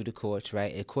into the quartz,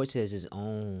 right? The quartz has its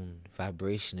own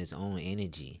vibration, its own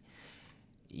energy.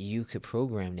 You could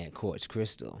program that quartz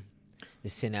crystal to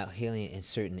send out healing and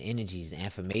certain energies and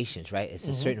affirmations, right? It's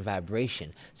a certain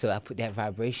vibration. So I put that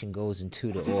vibration goes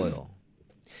into the oil.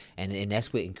 And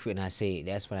that's what, and I say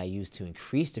that's what I use to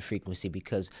increase the frequency,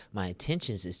 because my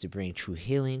intentions is to bring true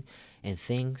healing and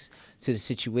things to the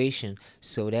situation,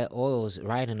 so that oil is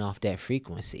riding off that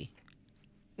frequency.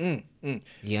 You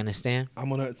understand? I'm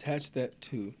going to attach that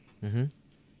to,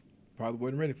 probably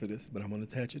wasn't ready for this, but I'm going to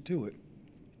attach it to it.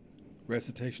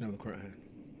 Recitation of the Quran.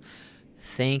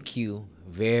 Thank you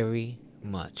very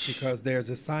much. Because there's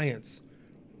a science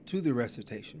to the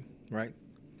recitation, right?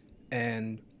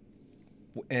 And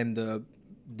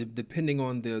depending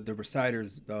on the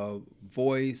reciter's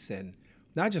voice, and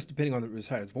not just depending on the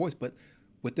reciter's voice, but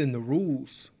within the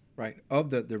rules, right, of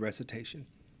the recitation,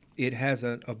 it has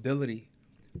an ability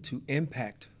to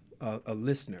impact a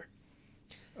listener.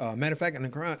 Matter of fact, in the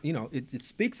Quran, it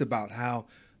speaks about how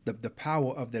the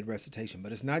power of that recitation,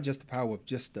 but it's not just the power of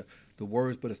just the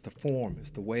words, but it's the form,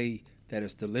 it's the way that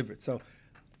it's delivered. So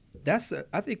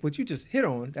I think what you just hit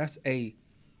on,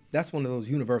 that's one of those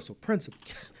universal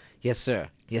principles. Yes, sir.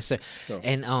 So.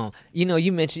 And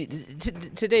you mentioned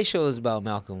today's show is about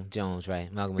Malcolm Jones,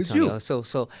 right? Malcolm Antonio.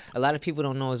 So a lot of people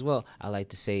don't know as well. I like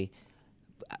to say,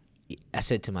 I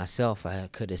said to myself, I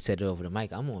could have said it over the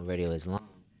mic, I'm on Radio Islam.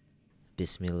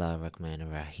 Bismillah ar-Rahman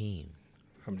ar-Rahim.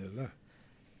 Alhamdulillah.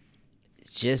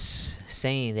 Just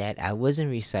saying that, I wasn't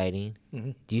reciting.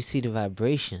 Do you see the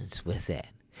vibrations with that?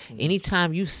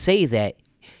 Anytime you say that,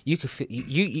 you can feel,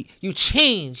 you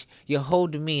change your whole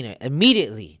demeanor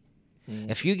immediately.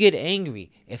 If you get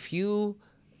angry,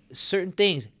 certain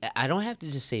things, I don't have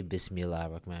to just say Bismillah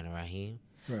ar-Rahman ar-Rahim.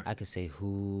 Right. I could say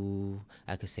Hu,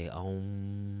 I could say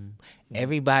Om.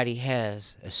 Everybody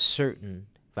has a certain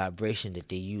vibration that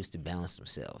they use to balance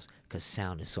themselves, because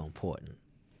sound is so important.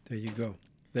 There you go.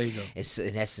 And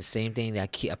that's the same thing that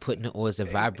I put in the oils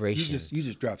of vibration. You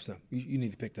just dropped something. You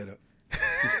need to pick that up.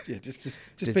 Just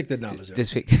pick that knowledge up.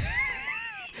 Just pick.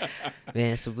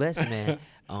 Man, it's a blessing, man.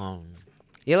 A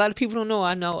lot of people don't know.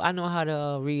 I know how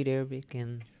to read Arabic,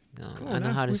 and I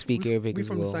know how to speak Arabic as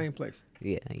well. We from the same place.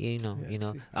 Yeah,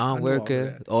 I'm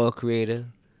worker, oil creator.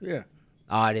 Yeah.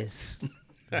 Artist.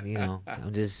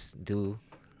 I'm just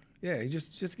Yeah, you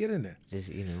just get in there.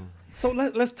 So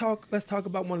let's talk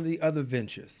about one of the other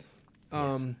ventures,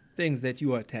 things that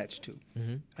you are attached to,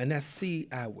 and that's C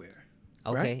Eyewear.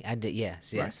 Okay, right? I did.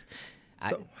 Yes. Right.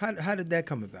 So how did that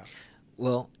come about?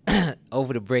 Well,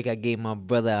 over the break, I gave my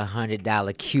brother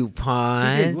 $100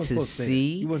 coupon to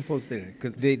see. You wasn't supposed to say that,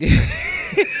 because they did.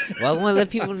 Well, I want to let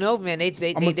people know, man. They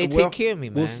take care of me,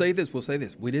 man. We'll say this.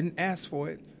 We didn't ask for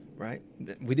it, right?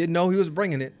 We didn't know he was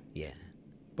bringing it. Yeah.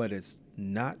 But it's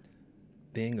not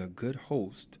being a good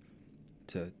host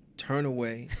to turn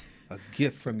away a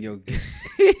gift from your guest.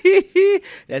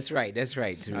 That's right. It's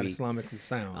not Islamically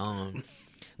sound.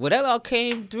 Well, that all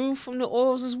came through from the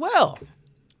oils as well.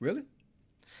 Really?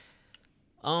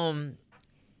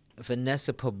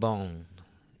 Vanessa Pabon,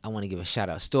 I want to give a shout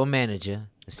out. Store manager,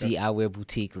 C Eyewear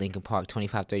Boutique, Lincoln Park,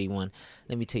 2531.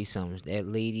 Let me tell you something. That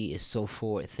lady is so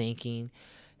forward thinking.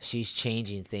 She's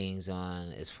changing things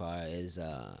on as far as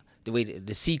the way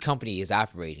the C company is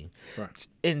operating. Right.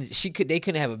 And they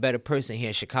couldn't have a better person here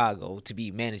in Chicago to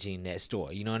be managing that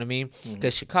store. You know what I mean?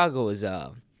 Because Chicago is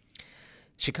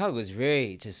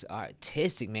very just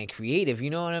artistic, man, creative. You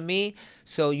know what I mean?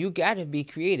 So you gotta be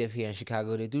creative here in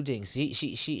Chicago to do things.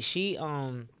 She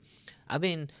I've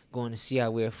been going to C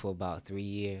Eyewear for about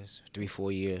 3,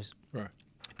 4 years. Right.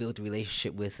 Built a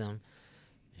relationship with them.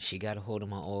 She got a hold of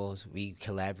my oils. We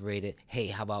collaborated. Hey,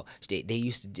 how about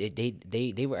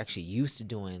they were actually used to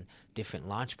doing different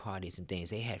launch parties and things.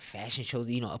 They had fashion shows,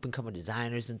 up and coming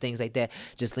designers and things like that,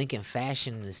 just linking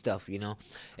fashion and stuff,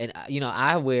 And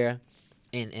I wear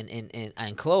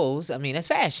and clothes. I mean, that's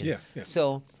fashion. Yeah.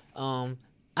 So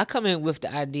I come in with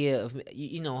the idea of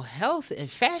health and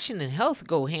fashion and health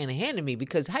go hand in hand to me,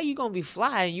 because how you gonna be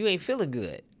fly and you ain't feeling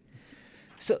good?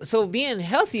 So being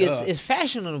healthy is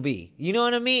fashionable to be. You know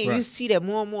what I mean? Right. You see that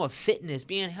more and more, fitness,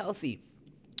 being healthy.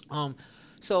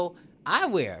 So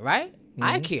eyewear, right?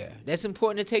 Eye care. That's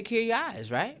important to take care of your eyes,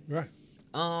 right? Right.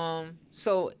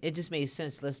 So it just made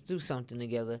sense. Let's do something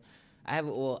together. I have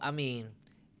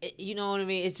you know what I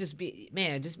mean? It's just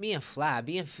just being fly,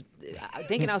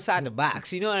 thinking outside the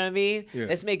box. You know what I mean? Yeah.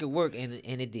 Let's make it work, and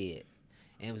it did.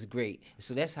 And it was great.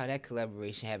 So that's how that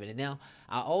collaboration happened. And now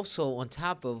I also, on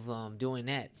top of doing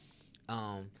that,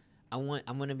 I'm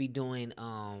gonna be doing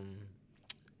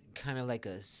kind of like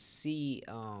a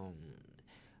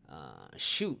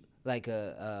shoot, like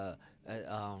a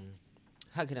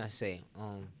how can I say,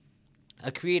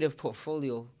 a creative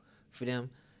portfolio for them.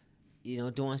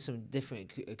 Doing some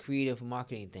different creative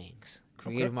marketing things,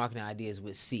 marketing ideas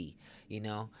with C.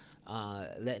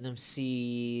 Letting them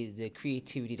see the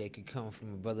creativity that could come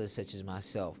from brothers such as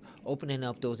myself, opening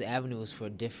up those avenues for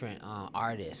different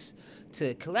artists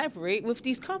to collaborate with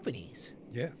these companies.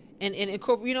 Yeah. And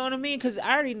incorporate, you know what I mean? Because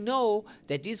I already know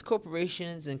that these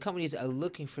corporations and companies are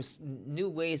looking for new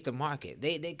ways to market.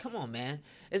 They come on, man.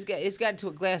 It's got to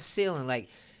a glass ceiling. Like,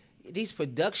 these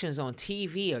productions on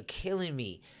TV are killing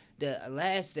me.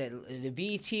 The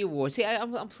BET Awards. See,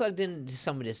 I'm plugged into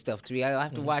some of this stuff too. I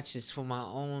have to watch this for my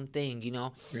own thing,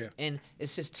 Yeah. And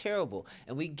it's just terrible.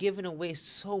 And we giving away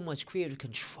so much creative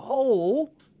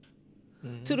control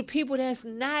to the people that's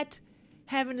not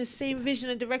having the same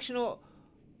vision and direction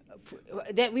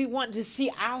that we want to see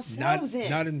ourselves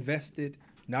in. Not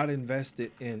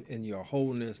invested in your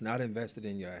wholeness. Not invested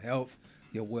in your health,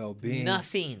 your well-being.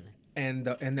 Nothing. And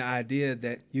the idea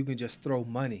that you can just throw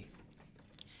money.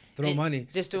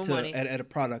 Just throw money at a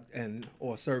product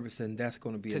or service, and that's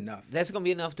going to be enough. That's going to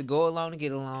be enough to go along and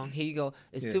get along. Here you go.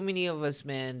 It's too many of us,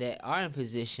 man, that are in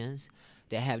positions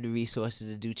that have the resources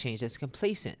to do change, that's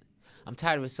complacent. I'm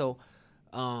tired of it. So,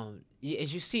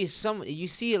 as you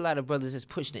see a lot of brothers that's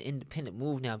pushing the independent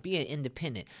move now. Being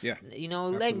independent. Yeah.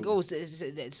 Letting go.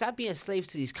 Stop being slaves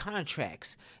to these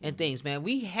contracts and things, man.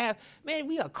 We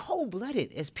are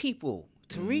cold-blooded as people.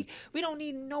 Tariq, we don't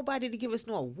need nobody to give us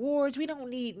no awards. We don't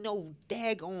need no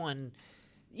daggone,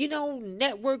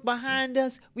 network behind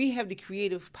us. We have the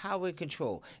creative power and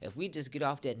control. If we just get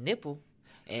off that nipple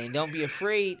and don't be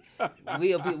afraid,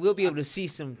 we'll be able to see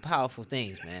some powerful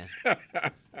things, man.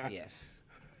 Yes.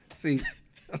 See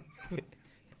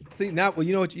now. Well,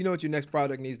 you know what your next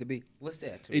product needs to be. What's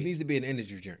that, Tariq? It needs to be an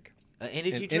energy drink. An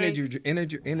energy drink.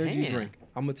 Energy drink.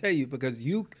 I'm gonna tell you, because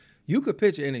you could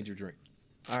pitch an energy drink.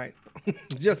 All right.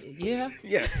 Just yeah.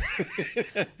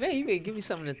 Man, you may give me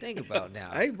something to think about now.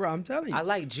 Hey, bro, I'm telling you. I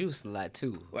like juice a lot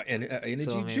too. Well, and energy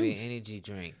so juice. Maybe energy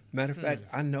drink. Matter of fact,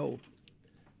 I know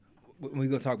we're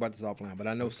gonna talk about this offline, but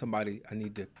I know somebody I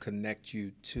need to connect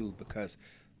you to, because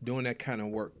doing that kind of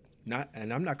work,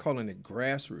 and I'm not calling it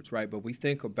grassroots, right? But we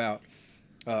think about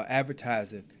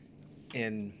advertising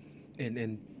in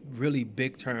really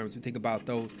big terms. We think about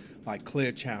those like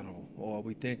Clear Channel, or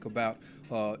we think about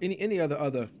any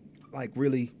other like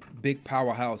really big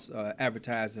powerhouse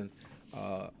advertising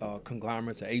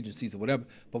conglomerates or agencies or whatever.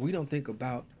 But we don't think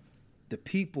about the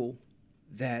people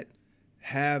that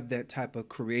have that type of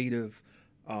creative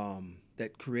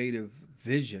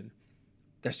vision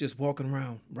that's just walking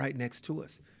around right next to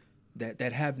us, that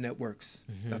have networks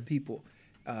of people.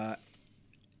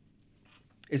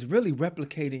 Is really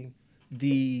replicating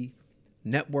the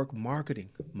network marketing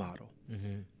model,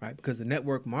 right? Because the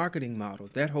network marketing model,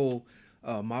 that whole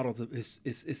model is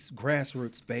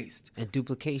grassroots based. And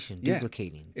duplicating.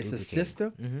 It's a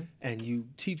system, and you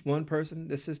teach one person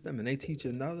the system, and they teach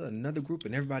another group,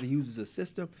 and everybody uses a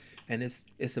system, and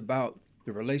it's about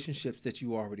the relationships that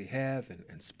you already have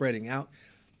and spreading out.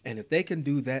 And if they can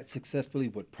do that successfully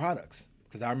with products,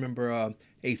 because I remember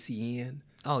ACN.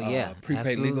 Oh yeah, prepaid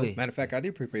absolutely. legal. Matter of fact, I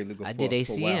did prepaid legal. I did ACN.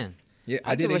 For a while. Yeah,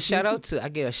 I give ACN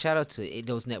a shout out to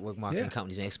those network marketing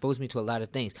companies, man. Exposed me to a lot of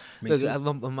things. Look,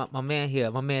 my man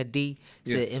here, my man D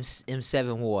said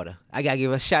M7 water. I gotta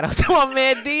give a shout out to my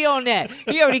man D on that.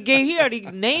 He already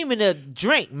naming a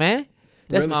drink, man.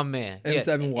 That's really? My man.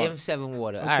 M7 water. M7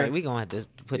 water. Okay. All right, we're gonna have to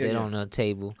put that on the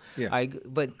table. Yeah. All right,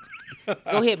 but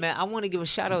go ahead, man. I want to give a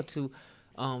shout out to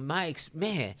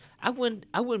man. I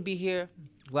wouldn't be here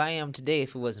where I am today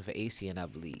if it wasn't for ACN, I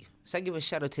believe. So I give a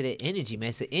shout out to that energy, man.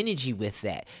 It's the energy with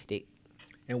that.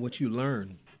 And what you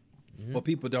learn, what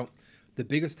people don't, the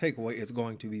biggest takeaway is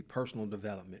going to be personal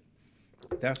development.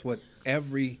 That's what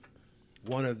every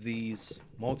one of these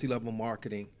multi-level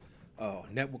marketing,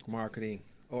 network marketing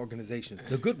organizations,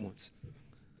 the good ones,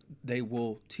 they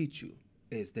will teach you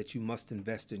is that you must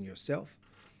invest in yourself.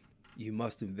 You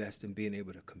must invest in being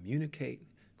able to communicate,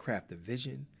 craft a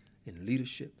vision in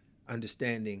leadership,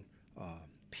 understanding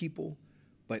people,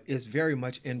 but it's very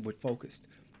much inward focused.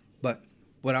 But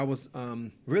what I was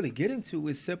really getting to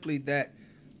is simply that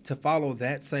to follow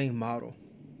that same model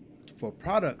for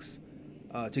products,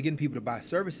 to getting people to buy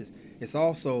services, it's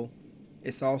also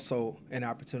an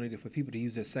opportunity for people to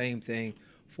use the same thing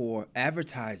for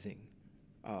advertising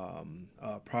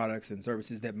products and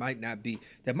services that might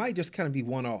just kind of be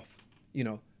one-off,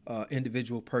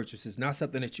 individual purchases, not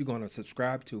something that you're going to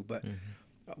subscribe to, but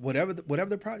whatever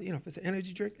the product, if it's an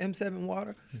energy drink, M7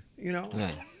 water,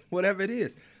 whatever it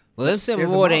is. Well, M7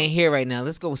 water ain't here right now.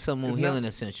 Let's go with Sun Moon Healing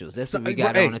Essentials. That's what we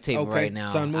got on the table right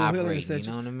now. Sun Moon Healing Essentials.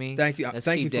 You know what I mean? Thank you.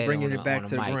 Thank you for bringing it back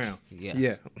to the ground. Yes.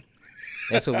 Yeah.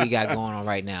 That's what we got going on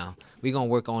right now. We're going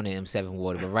to work on the M7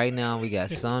 water. But right now, we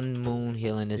got Sun Moon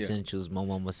Healing Essentials,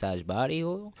 Momo Massage Body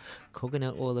Oil,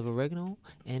 Coconut Oil of Oregano,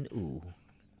 and Ooh.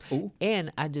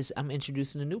 And I'm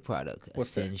introducing a new product,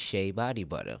 What's that? Sensei Body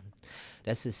Butter.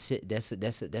 That's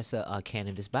a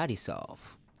cannabis body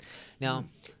solve. Now,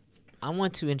 I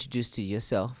want to introduce to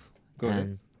yourself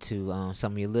and to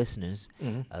some of your listeners.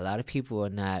 A lot of people are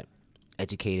not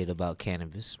educated about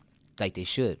cannabis like they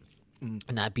should.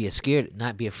 Not be scared,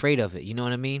 not be afraid of it. You know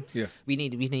what I mean? Yeah. We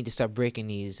need to start breaking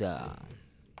these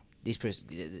ideas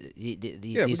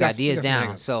ideas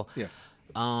down. So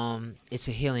it's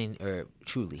a healing herb,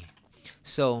 truly.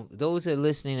 So those that are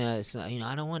listening,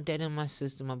 I don't want that in my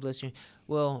system, my bloodstream.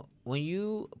 Well, when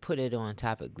you put it on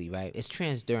topically, right, it's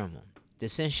transdermal. The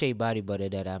Sensei body butter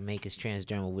that I make is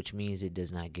transdermal, which means it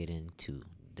does not get into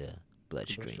the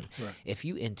bloodstream. Right. If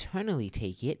you internally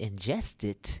take it, ingest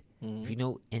it, if you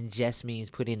know ingest means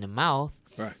put in the mouth,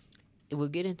 right, it will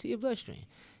get into your bloodstream.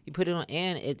 You put it on,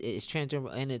 and it's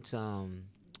transdermal, and it's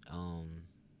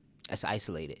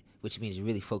isolated, which means it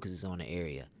really focuses on the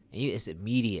area, and it's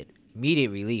immediate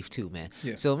relief too, man.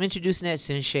 Yeah. So I'm introducing that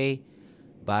Sensei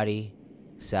body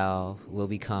salve will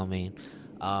be coming.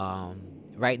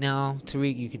 Right now,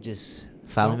 Tariq, you could just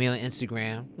follow me on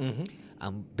Instagram.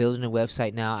 I'm building a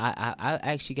website now. I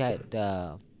actually got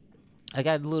I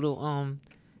got a little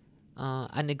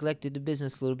I neglected the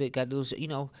business a little bit. Got a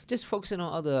little, just focusing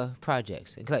on other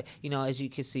projects. And as you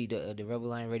can see, the Rebel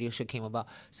Lion radio show came about.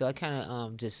 So I kind of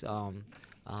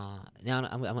now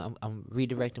I'm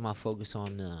redirecting my focus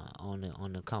on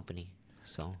the company.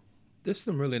 So this is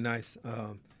some really nice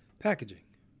packaging.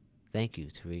 Thank you,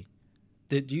 Tariq.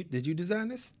 Did you design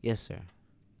this? Yes, sir.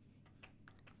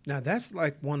 Now that's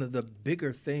like one of the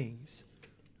bigger things.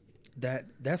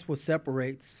 That's what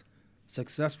separates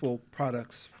successful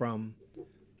products from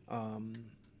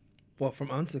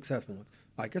unsuccessful ones.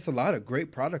 Like, it's a lot of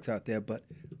great products out there, but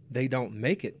they don't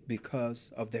make it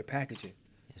because of their packaging,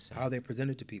 how they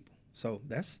present it to people. So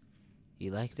that's...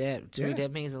 You like that? To me,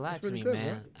 that means a lot to me, good,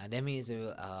 man. That means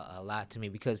a lot to me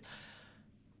because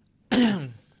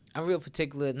I'm real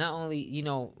particular. Not only,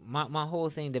 my whole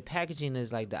thing, the packaging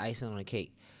is like the icing on the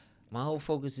cake. My whole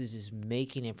focus is just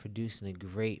making and producing a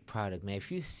great product, man. If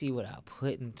you see what I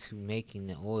put into making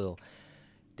the oil,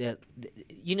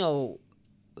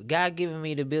 God giving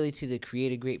me the ability to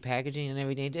create a great packaging and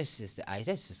everything, that's just the ice.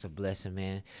 That's just a blessing,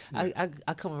 man. Yeah.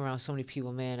 I come around so many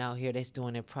people, man, out here that's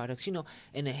doing their products. In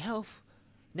the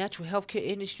natural healthcare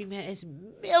industry, man, it's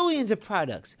millions of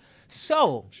products.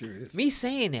 So, me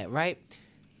saying that, right?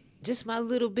 Just my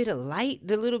little bit of light,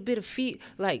 the little bit of feet,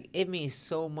 like, it means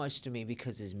so much to me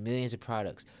because there's millions of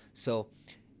products. So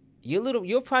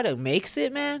your product makes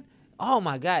it, man. Oh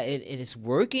my God, and it's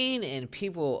working, and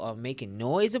people are making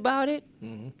noise about it.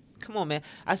 Come on, man.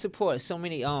 I support so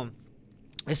many.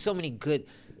 There's so many good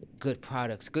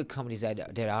products, good companies that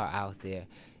are out there,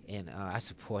 and I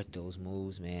support those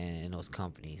moves, man, and those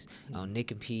companies. Nick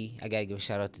and P, I gotta give a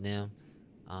shout out to them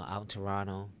out in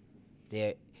Toronto.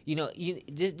 They're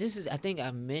this is, I think I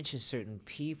mentioned certain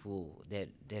people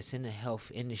that's in the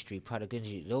health industry, product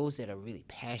industry, those that are really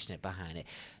passionate behind it.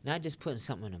 Not just putting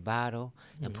something in a bottle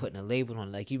and putting a label on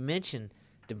it. Like you mentioned,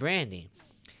 the branding.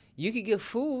 You could get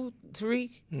food,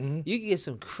 Tariq. You could get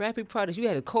some crappy products. You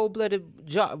had a cold-blooded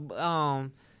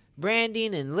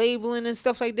branding and labeling and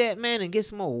stuff like that, man, and get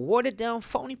some more watered-down,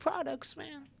 phony products,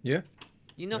 man. Yeah.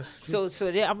 So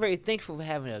I'm very thankful for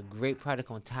having a great product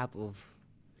on top of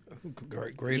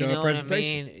great you know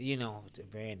presentation. What I mean? The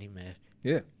branding, man.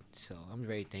 Yeah. So I'm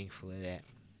very thankful of that.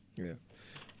 Yeah.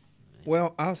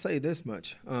 Well, I'll say this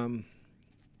much.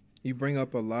 You bring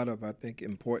up a lot of, I think,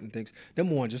 important things.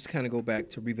 Number one, just to kind of go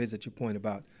back to revisit your point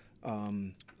about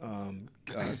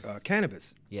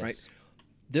cannabis. Yes. Right.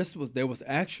 There was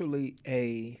actually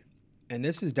and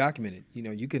this is documented. You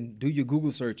know, you can do your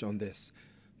Google search on this.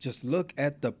 Just look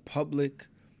at the public,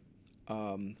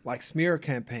 like smear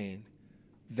campaign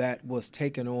that was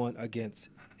taken on against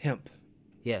hemp.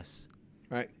 Yes.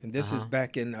 Right. And this is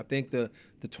back in, I think, the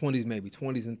 20s, maybe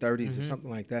 20s and 30s or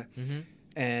something like that.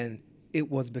 And it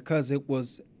was because there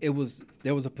was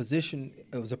a position,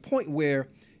 it was a point where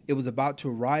it was about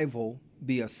to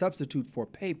be a substitute for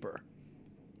paper,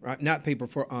 right? Not paper,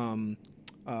 for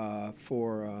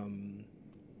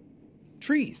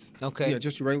trees. Okay. Yeah,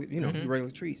 just your regular, your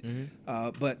regular trees.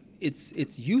 But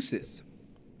its uses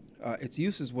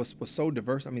was so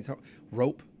diverse. I mean,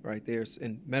 rope, right?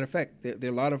 And matter of fact, there are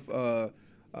a lot of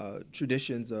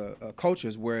traditions,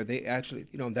 cultures where they actually,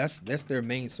 that's their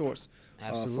main source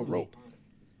for rope.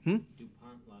 DuPont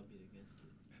lobbied against it.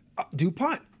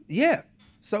 DuPont, yeah.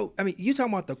 So, I mean, you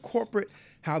talking about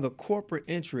how the corporate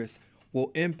interests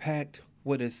will impact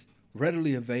what is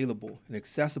readily available and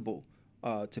accessible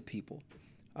to people.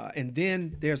 And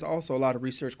then there's also a lot of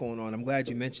research going on. I'm glad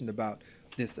you mentioned about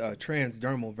this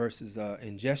transdermal versus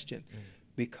ingestion,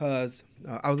 because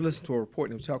I was listening to a report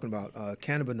and it was talking about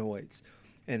cannabinoids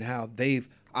and how they've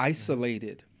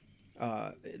isolated,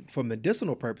 for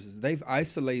medicinal purposes, they've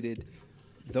isolated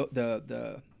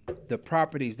the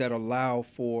properties that allow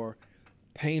for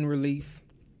pain relief,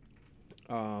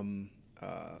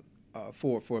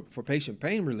 for patient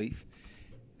pain relief,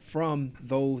 from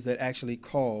those that actually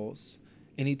cause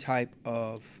any type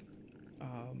of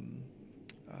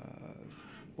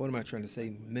what am I trying to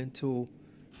say? Mental,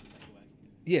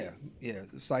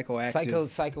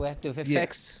 psychoactive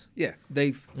effects. Yeah.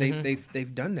 They've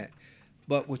done that.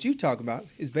 But what you talk about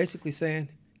is basically saying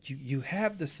you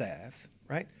have the salve,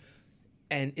 right?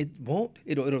 And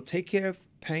it'll take care of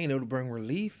pain, it'll bring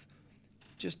relief.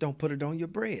 Just don't put it on your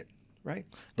bread, right?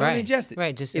 Don't ingest it.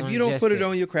 Right, just if you don't put it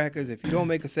on your crackers, if you don't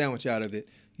make a sandwich out of it,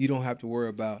 you don't have to worry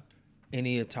about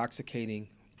any intoxicating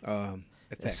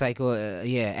effects.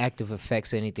 Active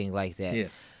effects, anything like that. Yeah.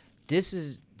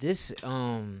 This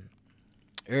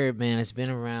herb, man, it's been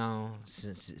around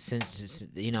since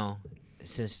the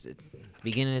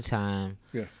beginning of time.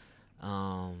 Yeah.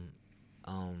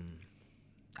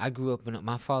 I grew up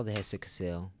my father had sickle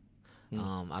cell.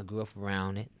 I grew up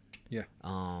around it. Yeah.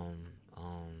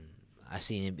 I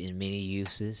seen it in many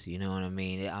uses. You know what I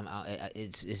mean?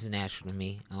 It's natural to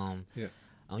me.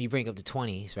 You bring up the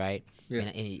 20s, right? Yeah.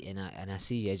 And I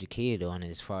see you educated on it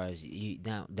as far as you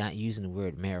not using the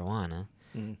word marijuana,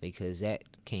 because that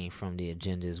came from the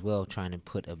agenda as well, trying to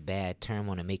put a bad term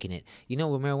on it, making it. You know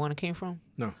where marijuana came from?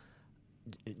 No.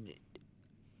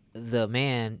 The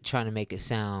man trying to make it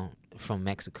sound from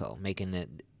Mexico, giving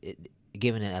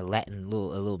it a Latin, a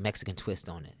little Mexican twist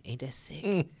on it. Ain't that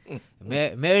sick?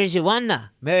 Marijuana.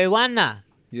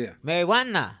 Yeah.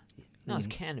 Marijuana. No, it's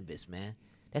cannabis, man.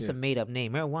 That's a made up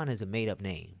name. Marijuana is a made up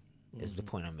name. Is the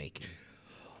point I'm making.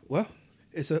 Well,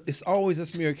 it's always a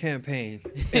smear campaign.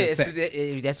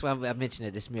 That's why I mentioned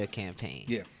it. The smear campaign.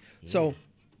 Yeah. So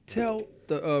tell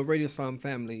the Radio Islam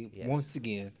family once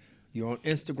again. You're on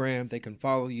Instagram. They can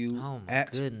follow you. Oh my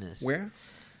at goodness. Where?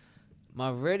 My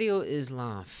Radio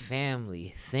Islam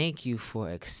family, thank you for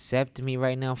accepting me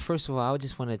right now. First of all, I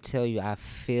just want to tell you I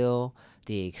feel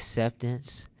the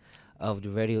acceptance of the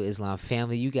Radio Islam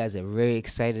family. You guys are very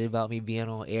excited about me being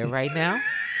on air right now.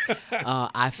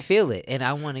 I feel it, and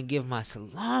I want to give my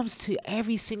salams to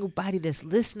every single body that's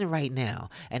listening right now.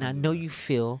 And I know you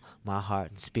feel my heart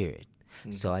and spirit.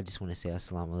 So I just want to say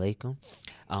assalamu alaikum.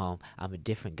 I'm a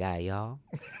different guy, y'all.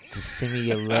 Just send me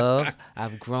your love.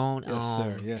 I've grown.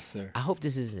 Yes, sir. I hope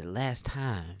this is the last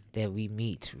time that we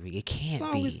meet. It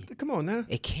can't be. Come on now.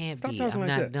 It can't Stop be. talking I'm like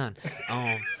not that. done.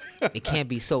 It can't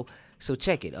be. So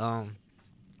check it.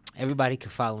 Everybody can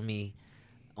follow me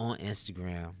on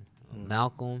Instagram.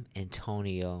 Malcolm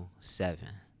Antonio 7.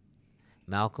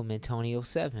 Malcolm Antonio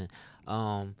 7.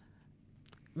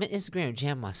 Instagram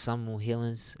jam my Samuel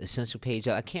Healings essential page.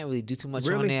 I can't really do too much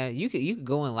on there. You could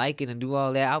go and like it and do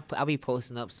all that. I'll be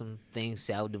posting up some things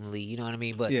seldomly. You know what I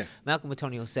mean? But Malcolm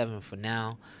Antonio 7 for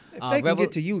now. If they can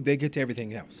get to you, they get to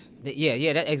everything else.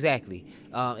 Exactly.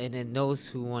 And then those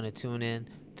who want to tune in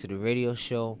to the radio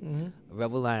show,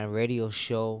 Rebel Lion Radio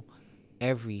Show,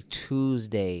 every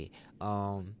Tuesday.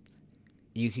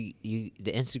 the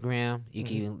Instagram, you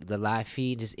can the live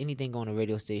feed, just anything on the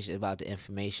radio station about the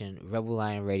information. Rebel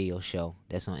Lion Radio Show.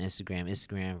 That's on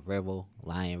Instagram Rebel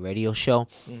Lion Radio Show.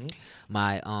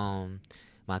 My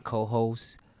my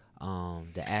co-host,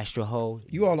 the Astro Ho.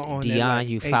 You all are on Dion, like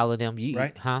you 8, follow them,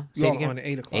 right? Huh? You Say all it again? on at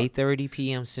 8 o'clock. 8:30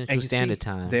 p.m. Central Standard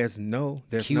Time. There's no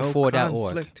Q4.org.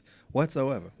 conflict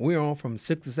whatsoever. We're on from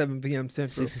 6 to 7 p.m.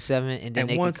 Central. 6 to 7, and then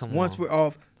they once can come once on. we're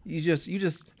off, you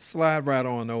just slide right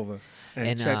on over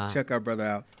and check our brother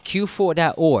out.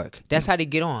 Q4.org. That's how they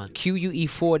get on.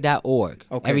 QUE4.org.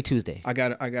 Okay. Every Tuesday. I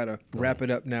gotta wrap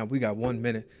it up now. We got 1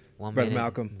 minute. One Brother minute.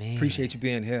 Malcolm, Man. appreciate you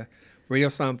being here. Radio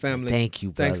Islam family. Thank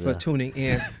you, Thanks for brother. tuning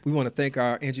in. We want to thank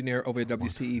our engineer over at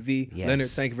WCEV, Yes. Leonard.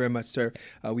 Thank you very much, sir.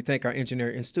 We thank our engineer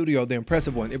in studio, the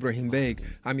impressive one, Ibrahim Beg.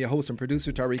 I'm your host and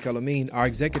producer, Tariq El-Amin. Our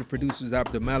executive producer is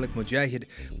Abdul Malik Mujahid.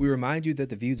 We remind you that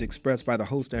the views expressed by the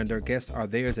host and their guests are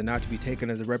theirs and not to be taken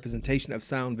as a representation of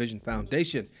Sound Vision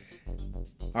Foundation.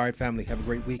 All right, family, have a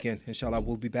great weekend. Inshallah,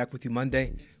 we'll be back with you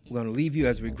Monday. We're going to leave you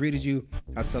as we greeted you.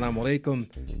 Assalamu alaikum.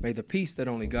 May the peace that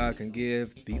only God can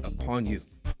give be upon you.